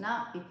overdose?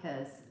 Not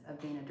because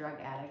of being a drug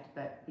addict,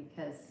 but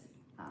because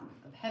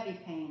of heavy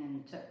pain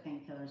and took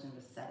painkillers and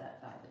was set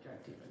up by the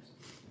drug dealers.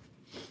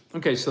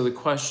 Okay, so the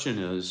question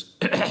is,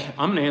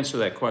 I'm going to answer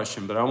that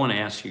question, but I want to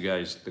ask you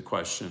guys the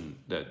question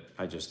that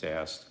I just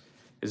asked.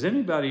 Has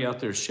anybody out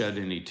there shed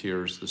any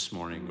tears this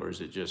morning, or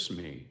is it just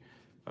me?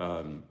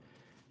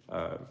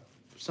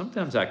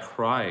 Sometimes I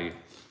cry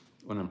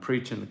when I'm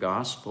preaching the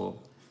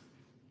gospel.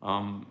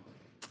 I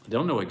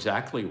don't know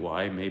exactly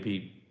why.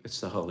 Maybe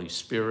it's the Holy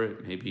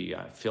Spirit. Maybe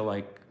I feel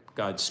like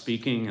God's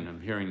speaking and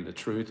I'm hearing the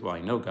truth. Well, I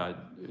know God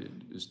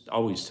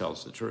always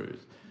tells the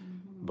truth.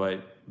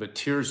 But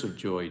tears of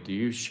joy, do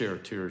you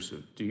shed tears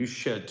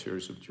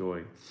of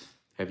joy?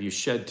 Have you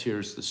shed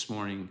tears this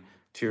morning?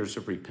 Tears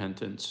of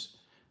repentance?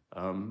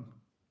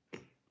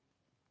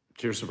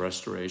 Tears of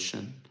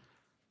restoration?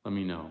 Let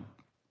me know.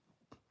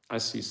 I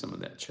see some of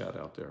that chat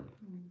out there.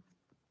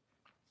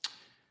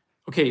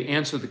 Okay,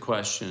 answer the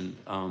question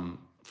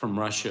from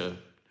Russia.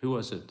 Who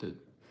was it that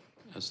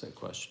asked that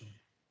question?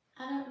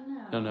 I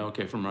don't know. No,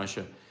 okay, from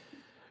Russia.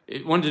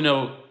 It wanted to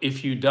know,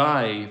 if you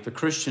die, if a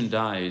Christian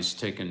dies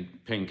taking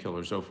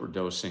painkillers,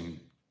 overdosing,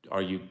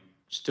 are you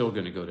still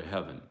going to go to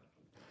heaven?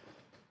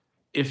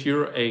 If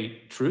you're a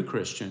true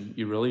Christian,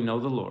 you really know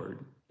the Lord,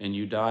 and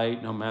you die,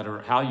 no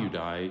matter how you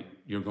die,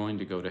 you're going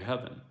to go to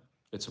heaven.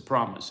 It's a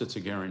promise. It's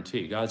a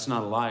guarantee. God's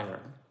not a liar.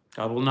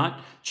 God will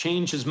not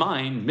change his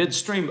mind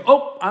midstream.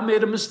 Oh, I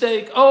made a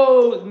mistake.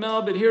 Oh,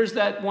 no, but here's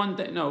that one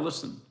thing. No,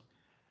 listen.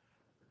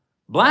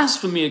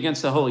 Blasphemy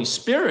against the Holy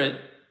Spirit,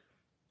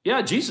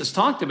 yeah, Jesus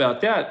talked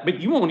about that, but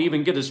you won't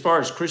even get as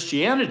far as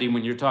Christianity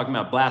when you're talking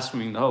about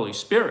blaspheming the Holy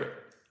Spirit.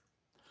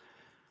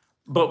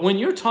 But when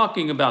you're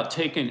talking about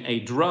taking a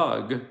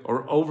drug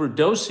or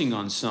overdosing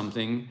on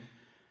something,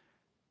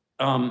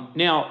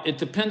 now it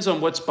depends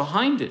on what's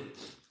behind it.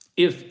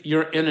 If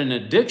you're in an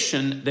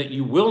addiction that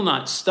you will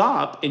not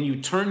stop and you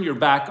turn your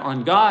back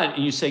on God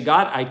and you say,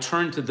 God, I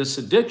turn to this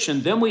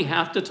addiction, then we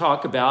have to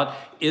talk about,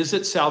 is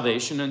it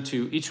salvation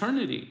unto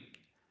eternity?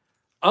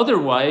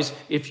 Otherwise,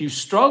 if you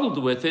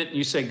struggled with it and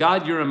you say,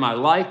 God, you're in my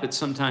life, but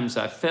sometimes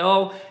I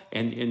fell,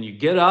 and you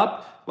get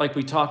up like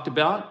we talked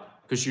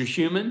about because you're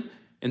human,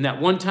 and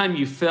that one time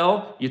you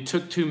fell, you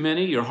took too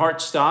many, your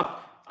heart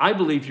stopped, I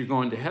believe you're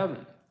going to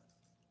heaven.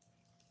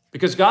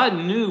 Because God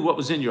knew what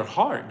was in your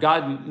heart.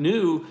 God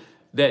knew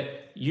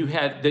that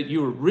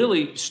you were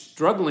really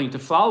struggling to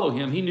follow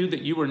him. He knew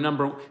that he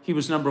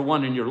was number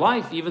one in your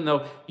life, even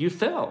though you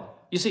fell.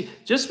 You see,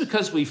 just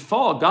because we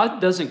fall, God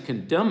doesn't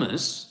condemn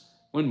us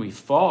when we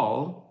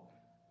fall.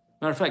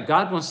 Matter of fact,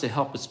 God wants to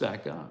help us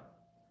back up.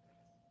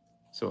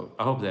 So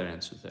I hope that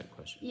answers that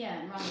question. Yeah,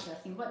 and Ron was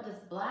asking, what does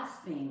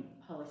blaspheme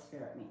Holy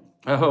Spirit mean?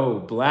 Oh,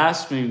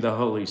 blaspheme the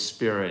Holy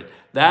Spirit.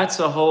 That's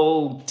a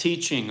whole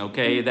teaching,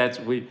 okay?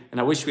 And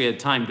I wish we had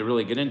time to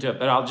really get into it,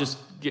 but I'll just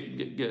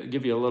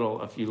give you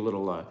a few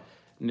little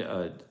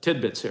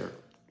tidbits here.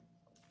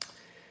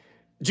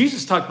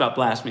 Jesus talked about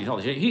blaspheming the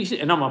Holy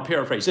Spirit. And I'm going to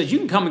paraphrase. He says, you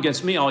can come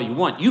against me all you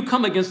want. You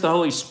come against the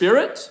Holy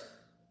Spirit,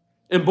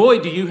 and boy,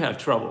 do you have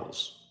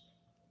troubles.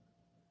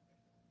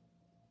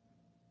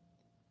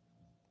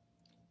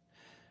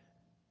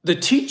 The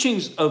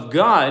teachings of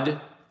God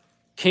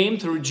came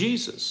through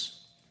Jesus.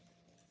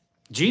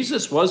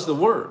 Jesus was the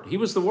Word. He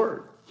was the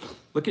Word.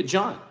 Look at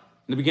John.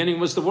 In the beginning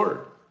was the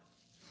Word.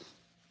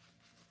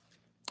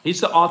 He's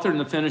the author and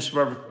the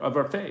finisher of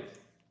our faith.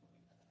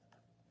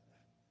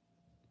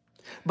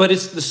 But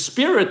it's the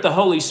Spirit, the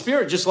Holy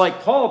Spirit, just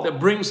like Paul, that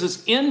brings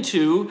us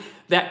into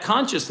that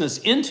consciousness,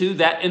 into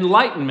that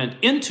enlightenment,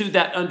 into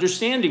that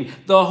understanding.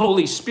 The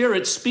Holy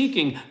Spirit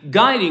speaking,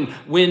 guiding.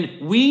 When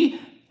we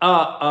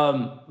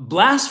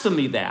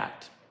blasphemy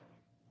that,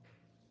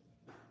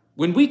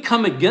 when we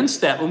come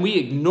against that, when we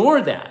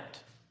ignore that,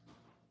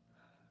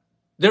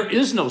 there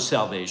is no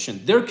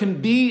salvation. There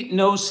can be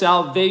no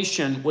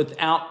salvation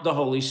without the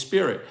Holy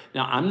Spirit.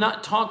 Now, I'm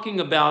not talking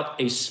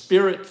about a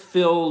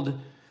Spirit-filled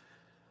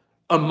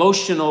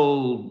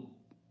emotional,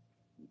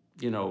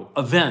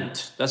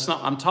 event.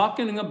 I'm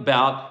talking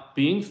about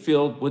being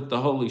filled with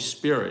the Holy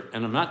Spirit.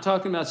 And I'm not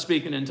talking about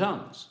speaking in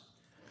tongues.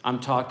 I'm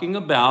talking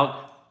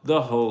about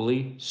the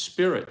Holy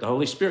Spirit. The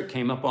Holy Spirit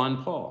came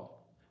upon Paul.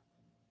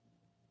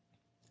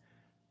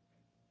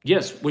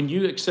 Yes, when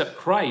you accept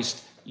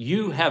Christ,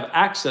 you have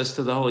access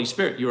to the Holy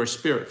Spirit. You are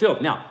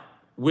Spirit-filled. Now,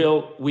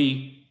 will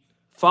we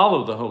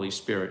follow the Holy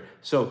Spirit?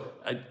 So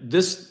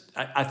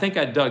I think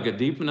I dug a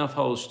deep enough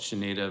hole,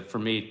 Shanita, for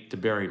me to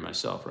bury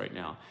myself right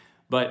now.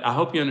 But I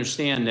hope you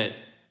understand that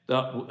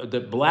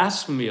The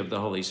blasphemy of the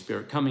Holy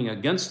Spirit, coming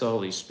against the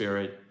Holy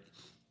Spirit,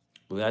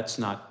 well, that's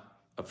not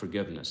a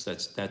forgiveness.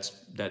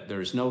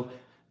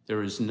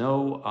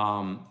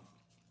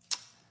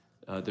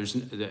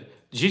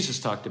 Jesus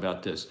talked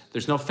about this.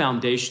 There's no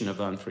foundation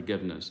of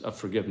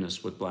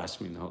forgiveness with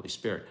blaspheming the Holy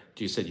Spirit.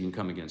 Jesus said, you can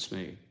come against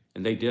me.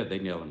 And they did. They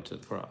nailed him to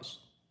the cross.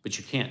 But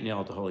you can't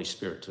nail the Holy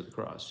Spirit to the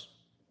cross,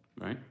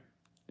 right?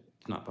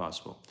 It's not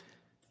possible.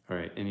 All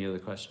right, any other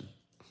question?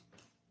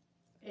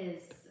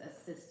 Is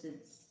assisted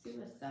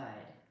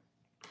suicide?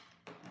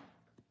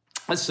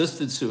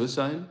 Assisted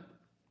suicide?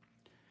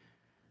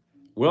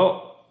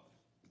 Well,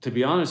 to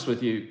be honest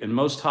with you, in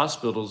most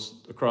hospitals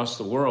across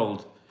the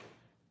world,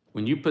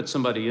 when you put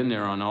somebody in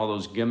there on all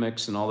those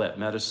gimmicks and all that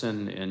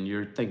medicine and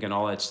you're thinking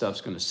all that stuff's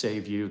going to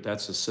save you,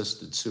 that's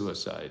assisted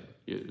suicide,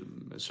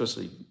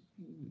 especially,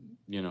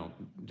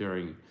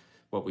 during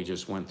what we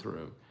just went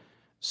through.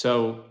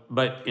 So,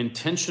 but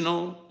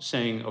intentional,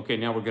 saying, okay,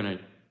 now we're going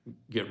to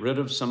get rid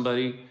of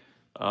somebody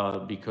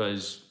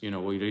because,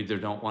 we either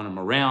don't want them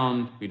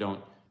around, we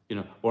don't,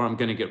 or I'm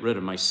going to get rid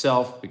of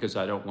myself because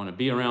I don't want to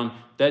be around.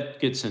 That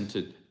gets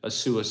into a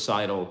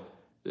suicidal,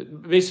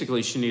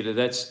 basically, Shanita,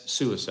 that's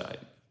suicide.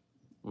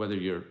 Whether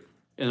you're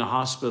in a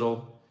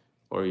hospital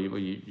or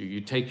you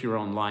take your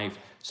own life.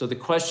 So the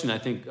question, I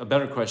think, a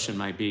better question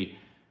might be,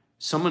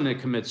 someone that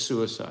commits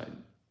suicide,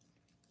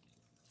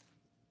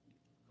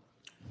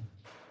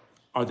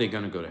 are they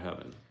going to go to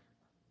heaven?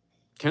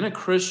 Can a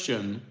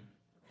Christian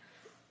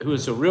who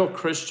is a real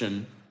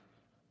Christian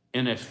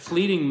in a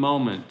fleeting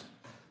moment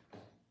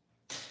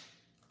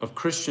of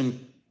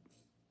Christian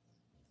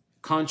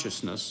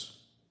consciousness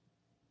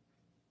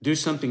do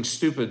something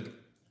stupid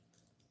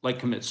like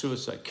commit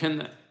suicide?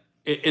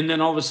 And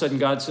then all of a sudden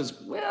God says,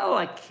 well,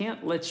 I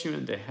can't let you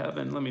into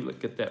heaven. Let me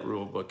get that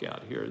rule book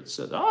out here. It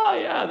says, oh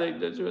yeah, they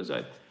did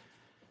suicide.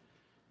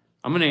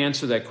 I'm going to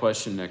answer that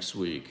question next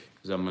week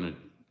because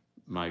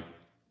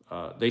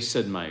they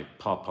said my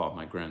papa,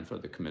 my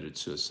grandfather, committed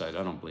suicide.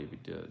 I don't believe he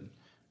did.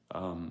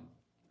 And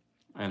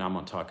I'm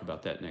going to talk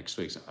about that next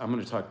week. So I'm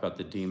going to talk about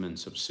the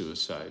demons of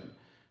suicide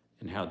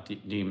and how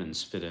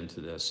demons fit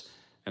into this.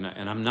 And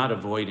I'm not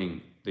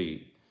avoiding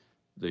the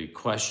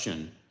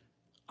question.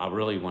 I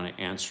really want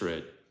to answer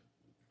it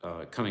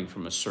coming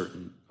from a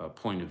certain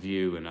point of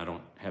view, and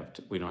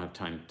we don't have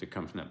time to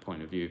come from that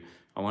point of view.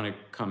 I want to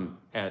come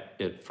at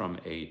it from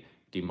a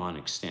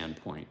demonic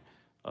standpoint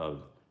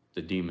of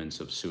the demons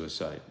of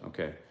suicide.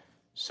 Okay,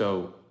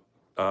 so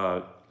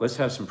let's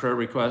have some prayer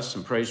requests,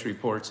 some praise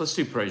reports. Let's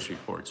do praise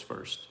reports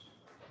first.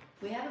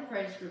 We have a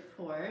praise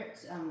report.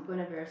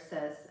 Guinevere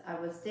says, I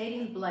was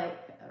dating Blake.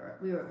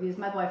 He was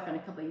my boyfriend a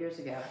couple of years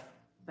ago,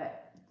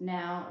 but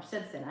now,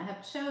 since then, I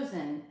have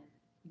chosen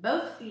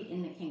both feet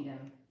in the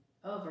kingdom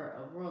over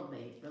a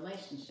worldly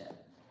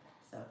relationship.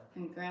 So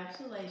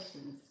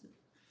congratulations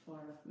for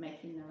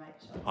making the right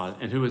choice.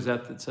 And who was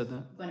that said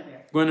that?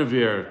 Guinevere.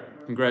 Guinevere,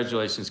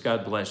 congratulations.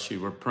 God bless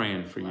you. We're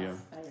praying for you.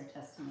 By your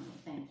testimony.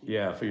 Thank you.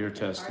 Yeah, for your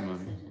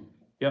testimony.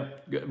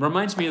 Yep. It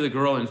reminds me of the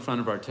girl in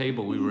front of our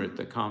table. We were at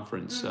the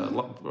conference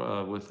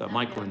with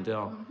Mike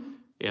Lindell,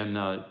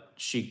 and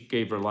she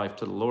gave her life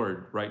to the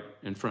Lord right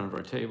in front of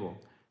our table.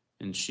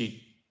 And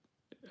she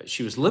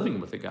was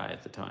living with a guy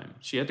at the time.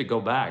 She had to go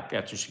back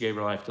after she gave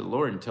her life to the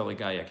Lord and tell the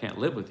guy, I can't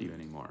live with you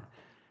anymore.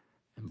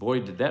 And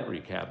boy, did that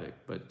wreak havoc.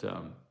 But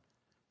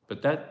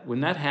when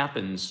that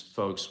happens,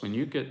 folks, when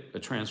you get a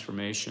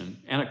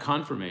transformation and a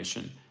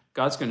confirmation,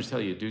 God's going to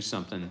tell you to do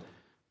something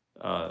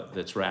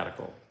that's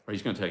radical, or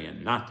he's going to tell you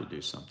not to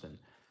do something.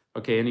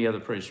 Okay, any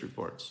other praise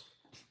reports?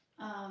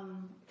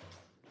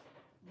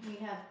 We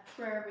have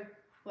prayer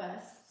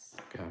requests.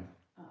 Okay.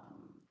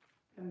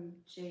 From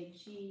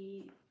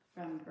JG,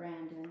 from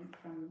Brandon,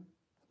 from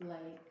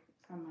Blake,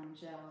 from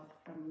Angel,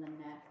 from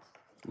Lynette.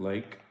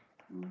 Lake.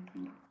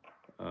 Mm-hmm.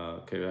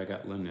 Okay, I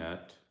got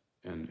Lynette.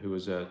 And who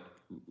was that?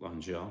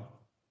 Angel?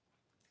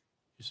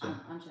 You said?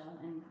 Angel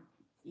in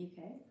UK.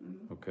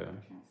 Mm-hmm. Okay.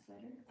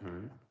 Translator. All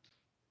right.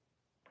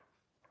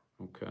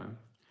 Okay.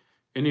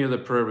 Any other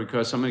prayer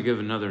requests? I'm going to give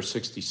another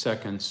 60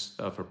 seconds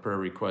for prayer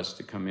requests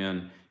to come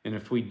in. And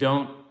if we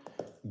don't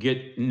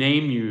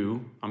name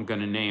you, I'm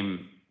going to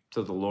name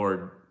to the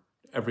Lord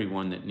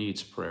everyone that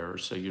needs prayer,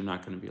 so you're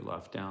not going to be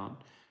left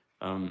out.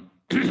 And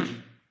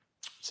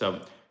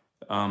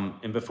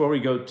before we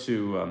go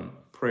to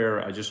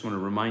prayer, I just want to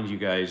remind you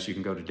guys, you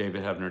can go to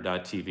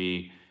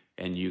davidhevner.tv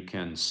and you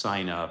can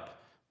sign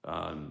up.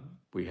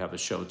 We have a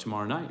show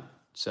tomorrow night,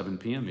 7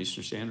 p.m.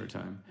 Eastern Standard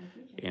Time.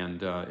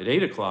 And at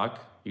 8 o'clock,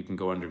 you can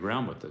go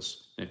underground with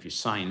us. And if you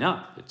sign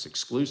up, it's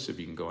exclusive.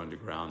 You can go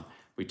underground.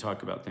 We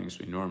talk about things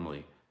we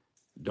normally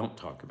don't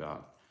talk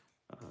about.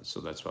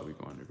 So that's why we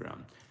go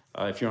underground.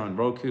 If you're on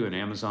Roku and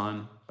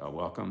Amazon,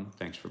 welcome.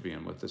 Thanks for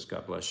being with us.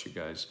 God bless you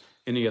guys.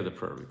 Any other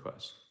prayer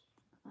requests?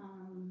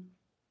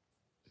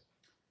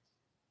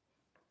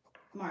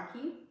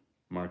 Marky.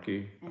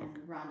 And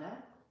Okay. Rhonda.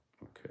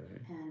 Okay.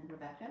 And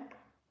Rebecca.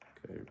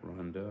 Okay,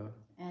 Rhonda.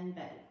 And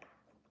Betty.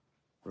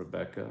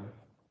 Rebecca.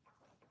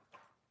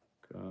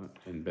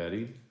 And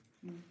Betty.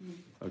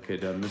 Okay,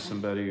 did I miss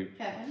somebody?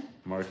 Kevin.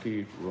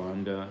 Marky,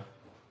 Rhonda.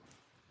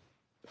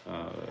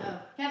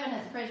 Kevin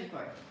has a praise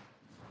report.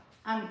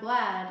 I'm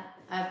glad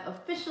I've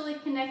officially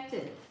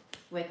connected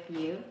with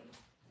you.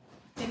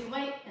 Couldn't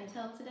wait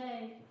until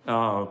today.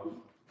 Oh,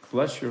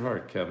 bless your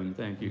heart, Kevin.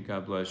 Thank you.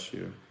 God bless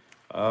you.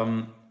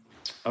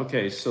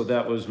 Okay, so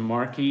that was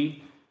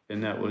Marky,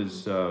 and that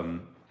was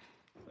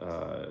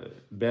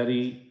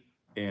Betty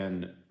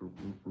and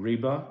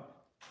Reba.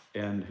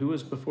 And who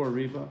was before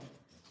Reba?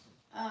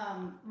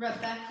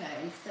 Rebecca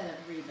instead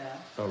of Reba.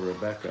 Oh,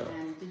 Rebecca.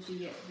 And did you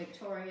get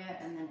Victoria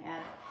and then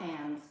add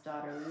Pam's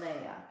daughter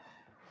Leah?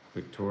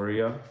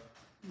 Victoria.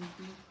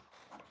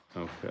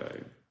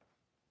 Okay.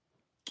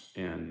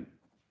 And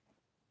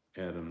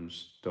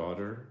Adam's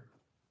daughter,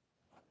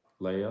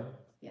 Leah?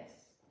 Yes.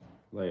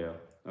 Leah.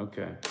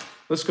 Okay.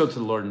 Let's go to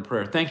the Lord in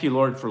prayer. Thank you,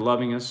 Lord, for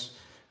loving us.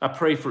 I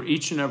pray for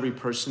each and every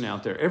person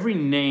out there, every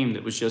name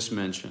that was just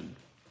mentioned.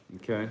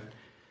 Okay?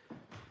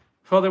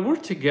 Father, we're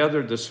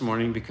together this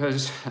morning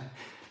because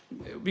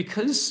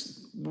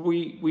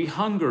we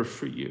hunger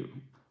for you,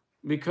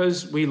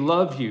 because we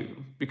love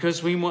you,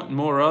 because we want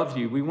more of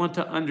you. We want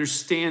to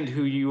understand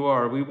who you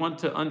are. We want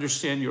to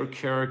understand your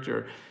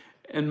character.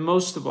 And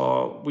most of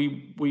all,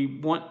 we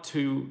want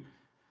to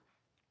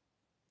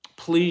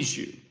please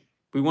you.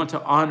 We want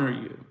to honor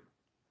you.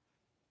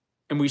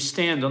 And we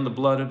stand on the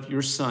blood of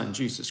your Son,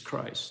 Jesus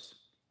Christ.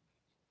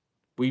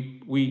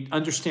 We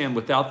understand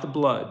without the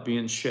blood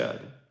being shed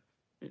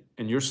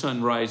and your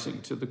Son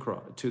rising to the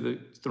cross, to the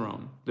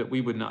throne, that we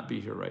would not be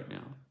here right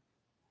now.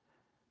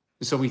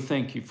 And so we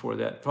thank you for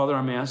that. Father,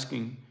 I'm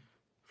asking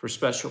for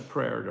special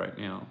prayer right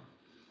now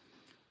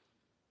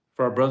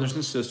for our brothers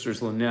and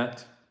sisters.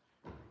 Lynette,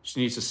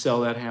 she needs to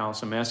sell that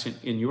house. I'm asking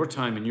in your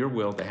time and your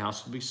will, the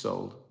house will be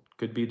sold.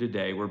 Could be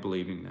today. We're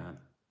believing that.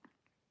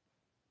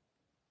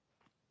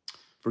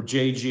 For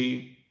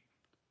JG,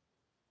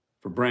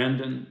 for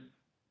Brandon,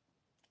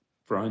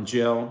 for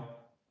Angel,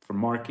 for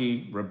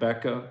Marky,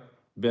 Rebecca,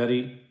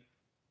 Betty,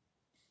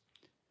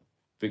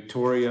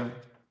 Victoria,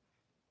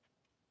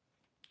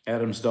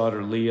 Adam's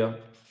daughter Leah,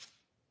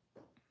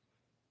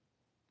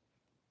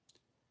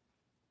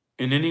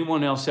 and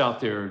anyone else out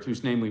there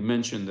whose name we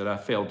mentioned that I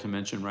failed to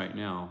mention right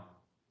now,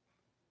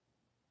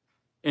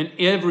 and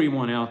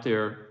everyone out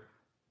there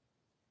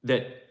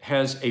that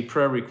has a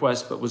prayer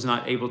request but was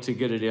not able to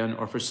get it in,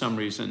 or for some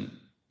reason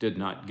did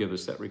not give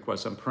us that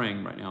request. I'm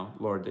praying right now,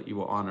 Lord, that you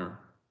will honor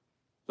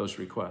those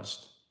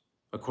requests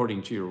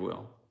according to your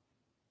will.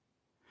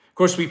 Of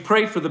course, we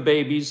pray for the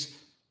babies,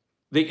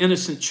 the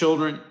innocent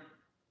children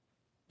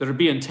that are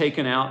being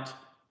taken out.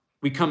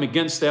 We come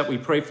against that. We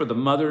pray for the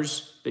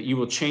mothers that you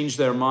will change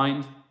their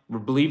mind. We're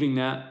believing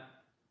that.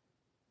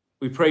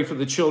 We pray for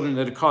the children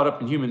that are caught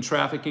up in human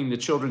trafficking, the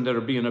children that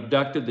are being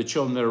abducted, the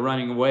children that are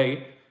running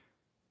away.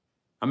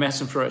 I'm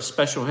asking for a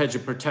special hedge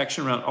of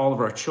protection around all of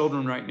our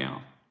children right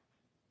now.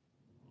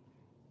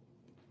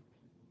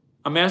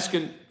 I'm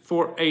asking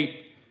for a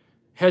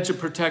hedge of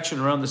protection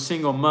around the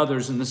single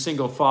mothers and the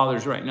single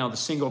fathers right now, the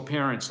single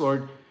parents.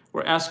 Lord,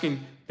 we're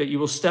asking that you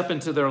will step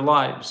into their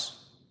lives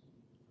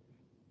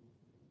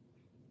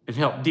and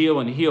help deal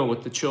and heal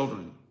with the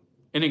children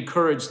and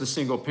encourage the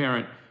single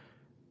parent.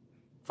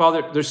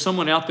 Father, there's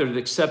someone out there that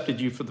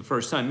accepted you for the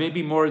first time,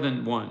 maybe more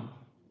than one.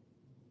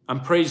 I'm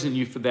praising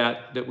you for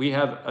that, that we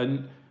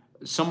have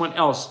someone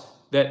else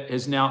that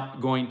is now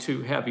going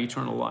to have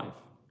eternal life.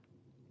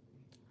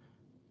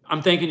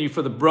 I'm thanking you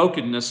for the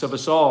brokenness of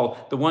us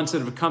all, the ones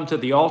that have come to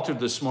the altar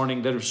this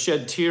morning, that have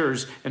shed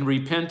tears and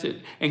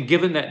repented and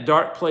given that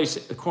dark place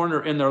at the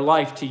corner in their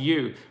life to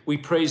you. We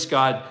praise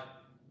God.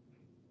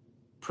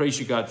 Praise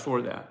you, God,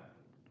 for that.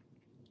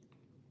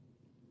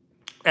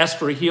 Ask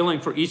for a healing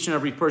for each and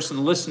every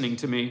person listening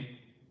to me.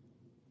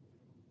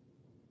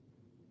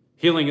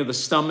 Healing of the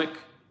stomach,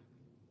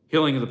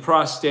 healing of the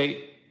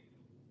prostate,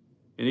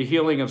 and a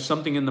healing of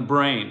something in the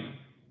brain.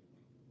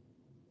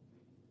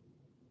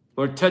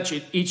 Lord, touch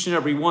each and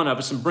every one of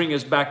us and bring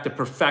us back to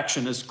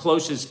perfection as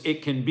close as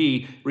it can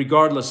be,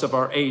 regardless of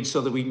our age, so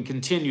that we can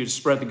continue to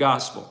spread the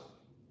gospel.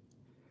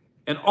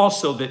 And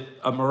also that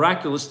a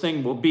miraculous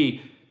thing will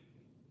be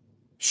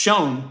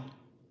shown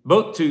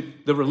both to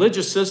the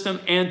religious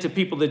system and to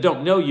people that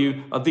don't know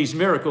you of these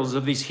miracles,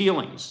 of these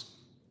healings.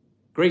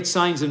 Great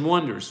signs and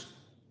wonders.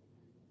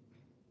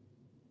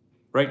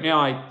 Right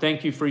now, I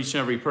thank you for each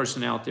and every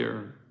person out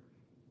there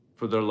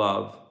for their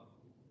love.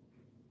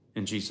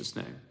 In Jesus'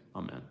 name,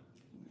 amen.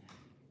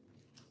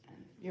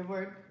 Your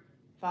word,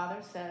 Father,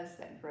 says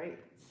that great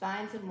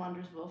signs and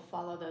wonders will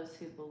follow those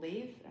who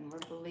believe, and we're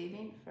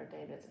believing for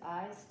David's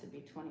eyes to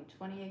be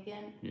 20/20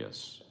 again.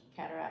 Yes.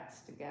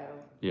 Cataracts to go.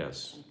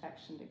 Yes.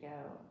 Infection to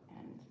go.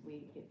 And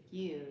we give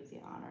you the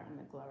honor and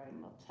the glory,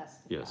 and we'll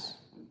testify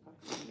and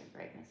proclaim your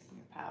greatness and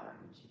your power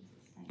in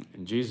Jesus' name.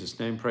 In Jesus'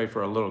 name, pray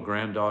for our little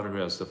granddaughter who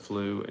has the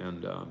flu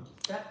and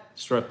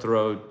strep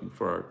throat, and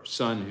for our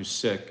son who's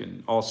sick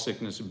and all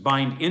sickness.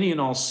 Bind any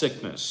and all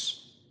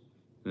sickness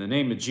in the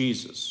name of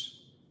Jesus.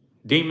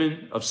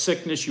 Demon of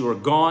sickness, you are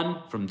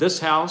gone from this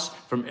house,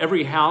 from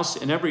every house,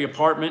 in every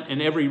apartment, in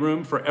every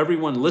room. For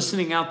everyone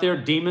listening out there,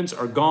 demons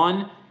are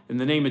gone in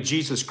the name of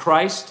Jesus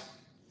Christ.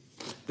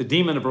 The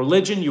demon of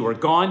religion, you are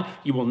gone.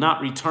 You will not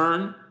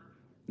return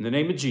in the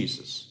name of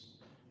Jesus.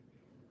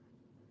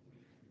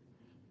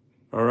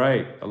 All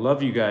right. I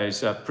love you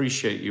guys. I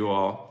appreciate you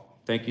all.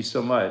 Thank you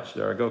so much.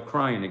 There I go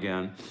crying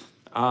again.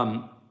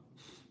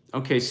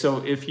 Okay,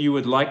 so if you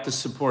would like to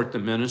support the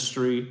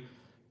ministry,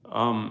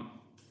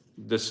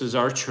 this is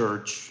our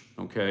church,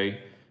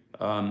 okay?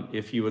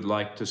 If you would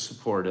like to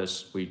support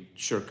us, we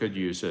sure could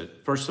use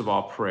it. First of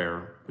all,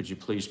 prayer. Would you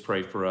please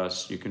pray for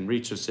us? You can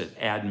reach us at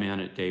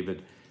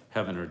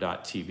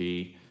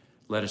admin@davidheavener.tv.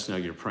 Let us know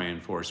you're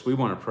praying for us. We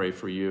want to pray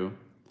for you.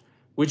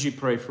 Would you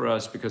pray for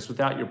us? Because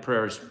without your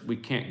prayers, we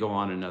can't go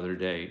on another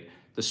day.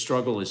 The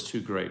struggle is too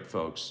great,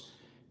 folks.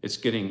 It's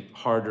getting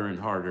harder and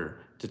harder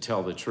to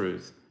tell the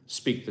truth,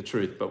 speak the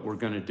truth, but we're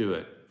going to do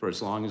it. For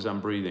as long as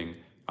I'm breathing,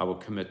 I will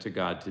commit to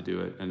God to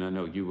do it, and I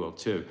know you will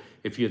too.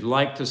 If you'd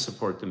like to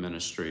support the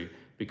ministry,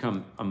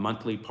 become a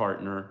monthly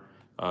partner.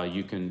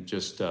 You can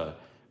just go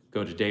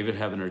to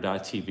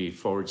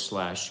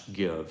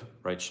davidheavener.tv/give,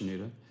 right,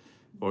 Shanita?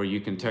 Or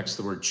you can text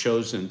the word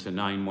chosen to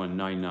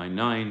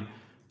 91999,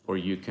 or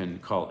you can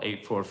call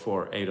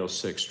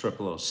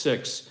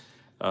 844-806-0006.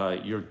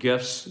 Your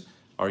gifts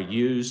are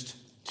used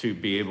to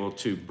be able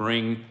to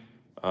bring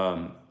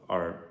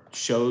our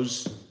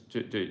shows.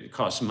 It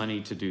costs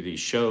money to do these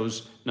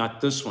shows.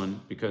 Not this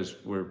one, because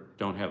we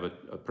don't have a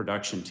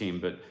production team,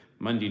 but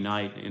Monday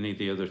night, any of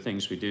the other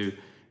things we do,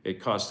 it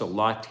costs a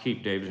lot to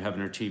keep David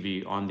Heavener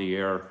TV on the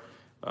air.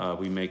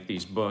 We make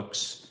these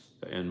books,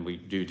 and we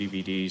do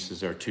DVDs.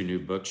 These are 2 new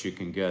books you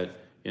can get: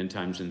 End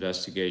Times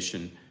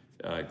Investigation,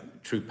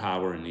 True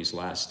Power in These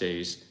Last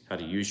Days, How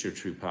to Use Your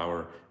True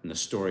Power, and the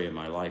story of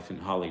my life in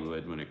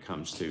Hollywood when it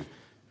comes to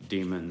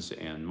demons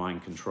and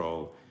mind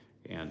control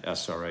and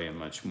SRA and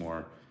much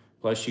more.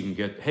 Plus, you can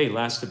get, hey,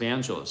 Last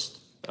Evangelist,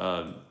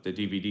 the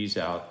DVD's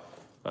out,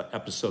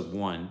 episode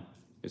 1.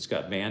 It's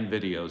got band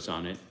videos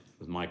on it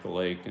with Michael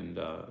Lake and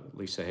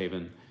Lisa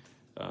Haven.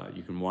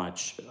 You can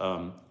watch.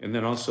 And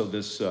then also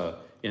this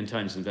End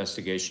Times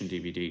Investigation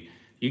DVD.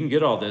 You can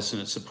get all this,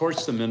 and it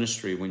supports the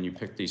ministry when you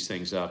pick these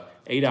things up.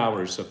 8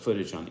 hours of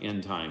footage on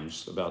end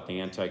times about the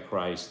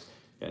Antichrist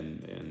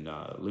and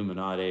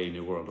Illuminati,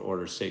 New World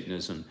Order,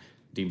 Satanism,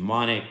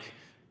 demonic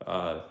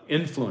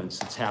influence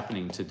that's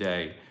happening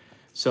today.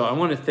 So I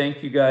want to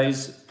thank you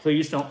guys.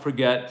 Please don't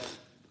forget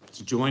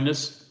to join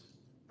us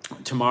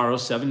tomorrow,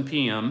 7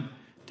 p.m.,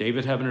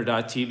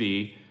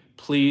 davidheavener.tv.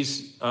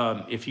 Please,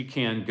 if you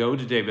can, go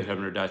to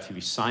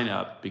davidheavener.tv, sign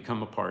up,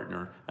 become a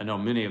partner. I know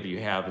many of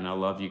you have, and I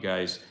love you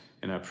guys,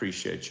 and I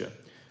appreciate you.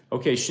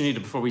 Okay, Shanita,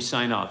 before we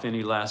sign off,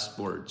 any last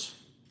words?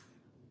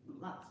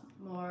 Lots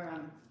more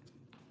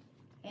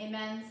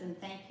amens and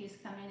thank yous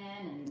coming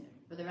in, and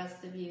for the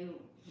rest of you,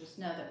 just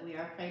know that we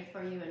are praying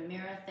for you. And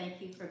Mira,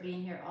 thank you for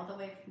being here all the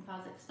way from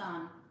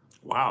Kazakhstan.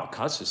 Wow,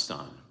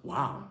 Kazakhstan.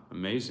 Wow,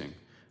 amazing.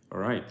 All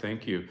right,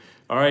 thank you.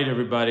 All right,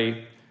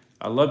 everybody.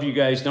 I love you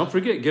guys. Don't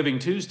forget Giving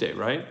Tuesday,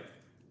 right?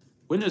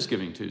 When is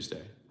Giving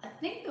Tuesday? I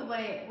think the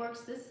way it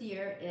works this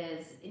year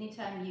is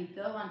anytime you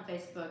go on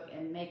Facebook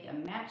and make a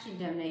matching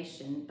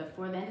donation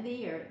before the end of the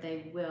year,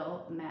 they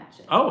will match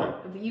it. Oh.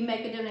 Or if you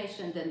make a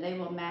donation, then they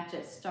will match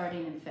it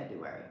starting in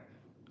February.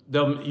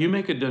 You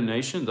make a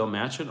donation, they'll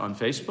match it on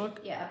Facebook?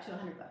 Yeah, up to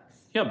 $100.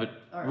 Yeah, but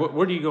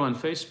where do you go on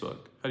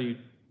Facebook? How do you?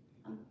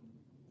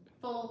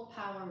 Full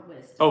Power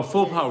Wisdom. Oh,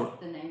 Full Power.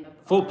 The name of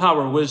Full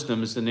Power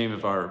Wisdom is the name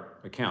of our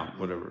account,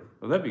 whatever.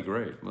 Well, that'd be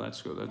great. Well,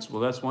 that's good. That's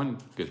one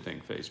good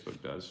thing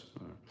Facebook does.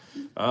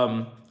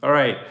 All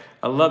right.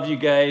 I love you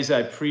guys. I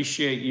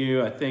appreciate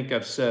you. I think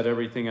I've said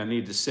everything I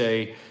need to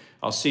say.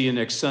 I'll see you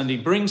next Sunday.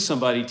 Bring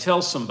somebody,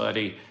 tell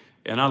somebody,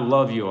 and I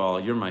love you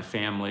all. You're my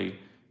family,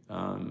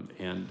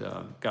 and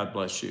God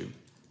bless you.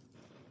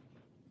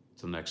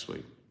 Till next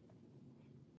week.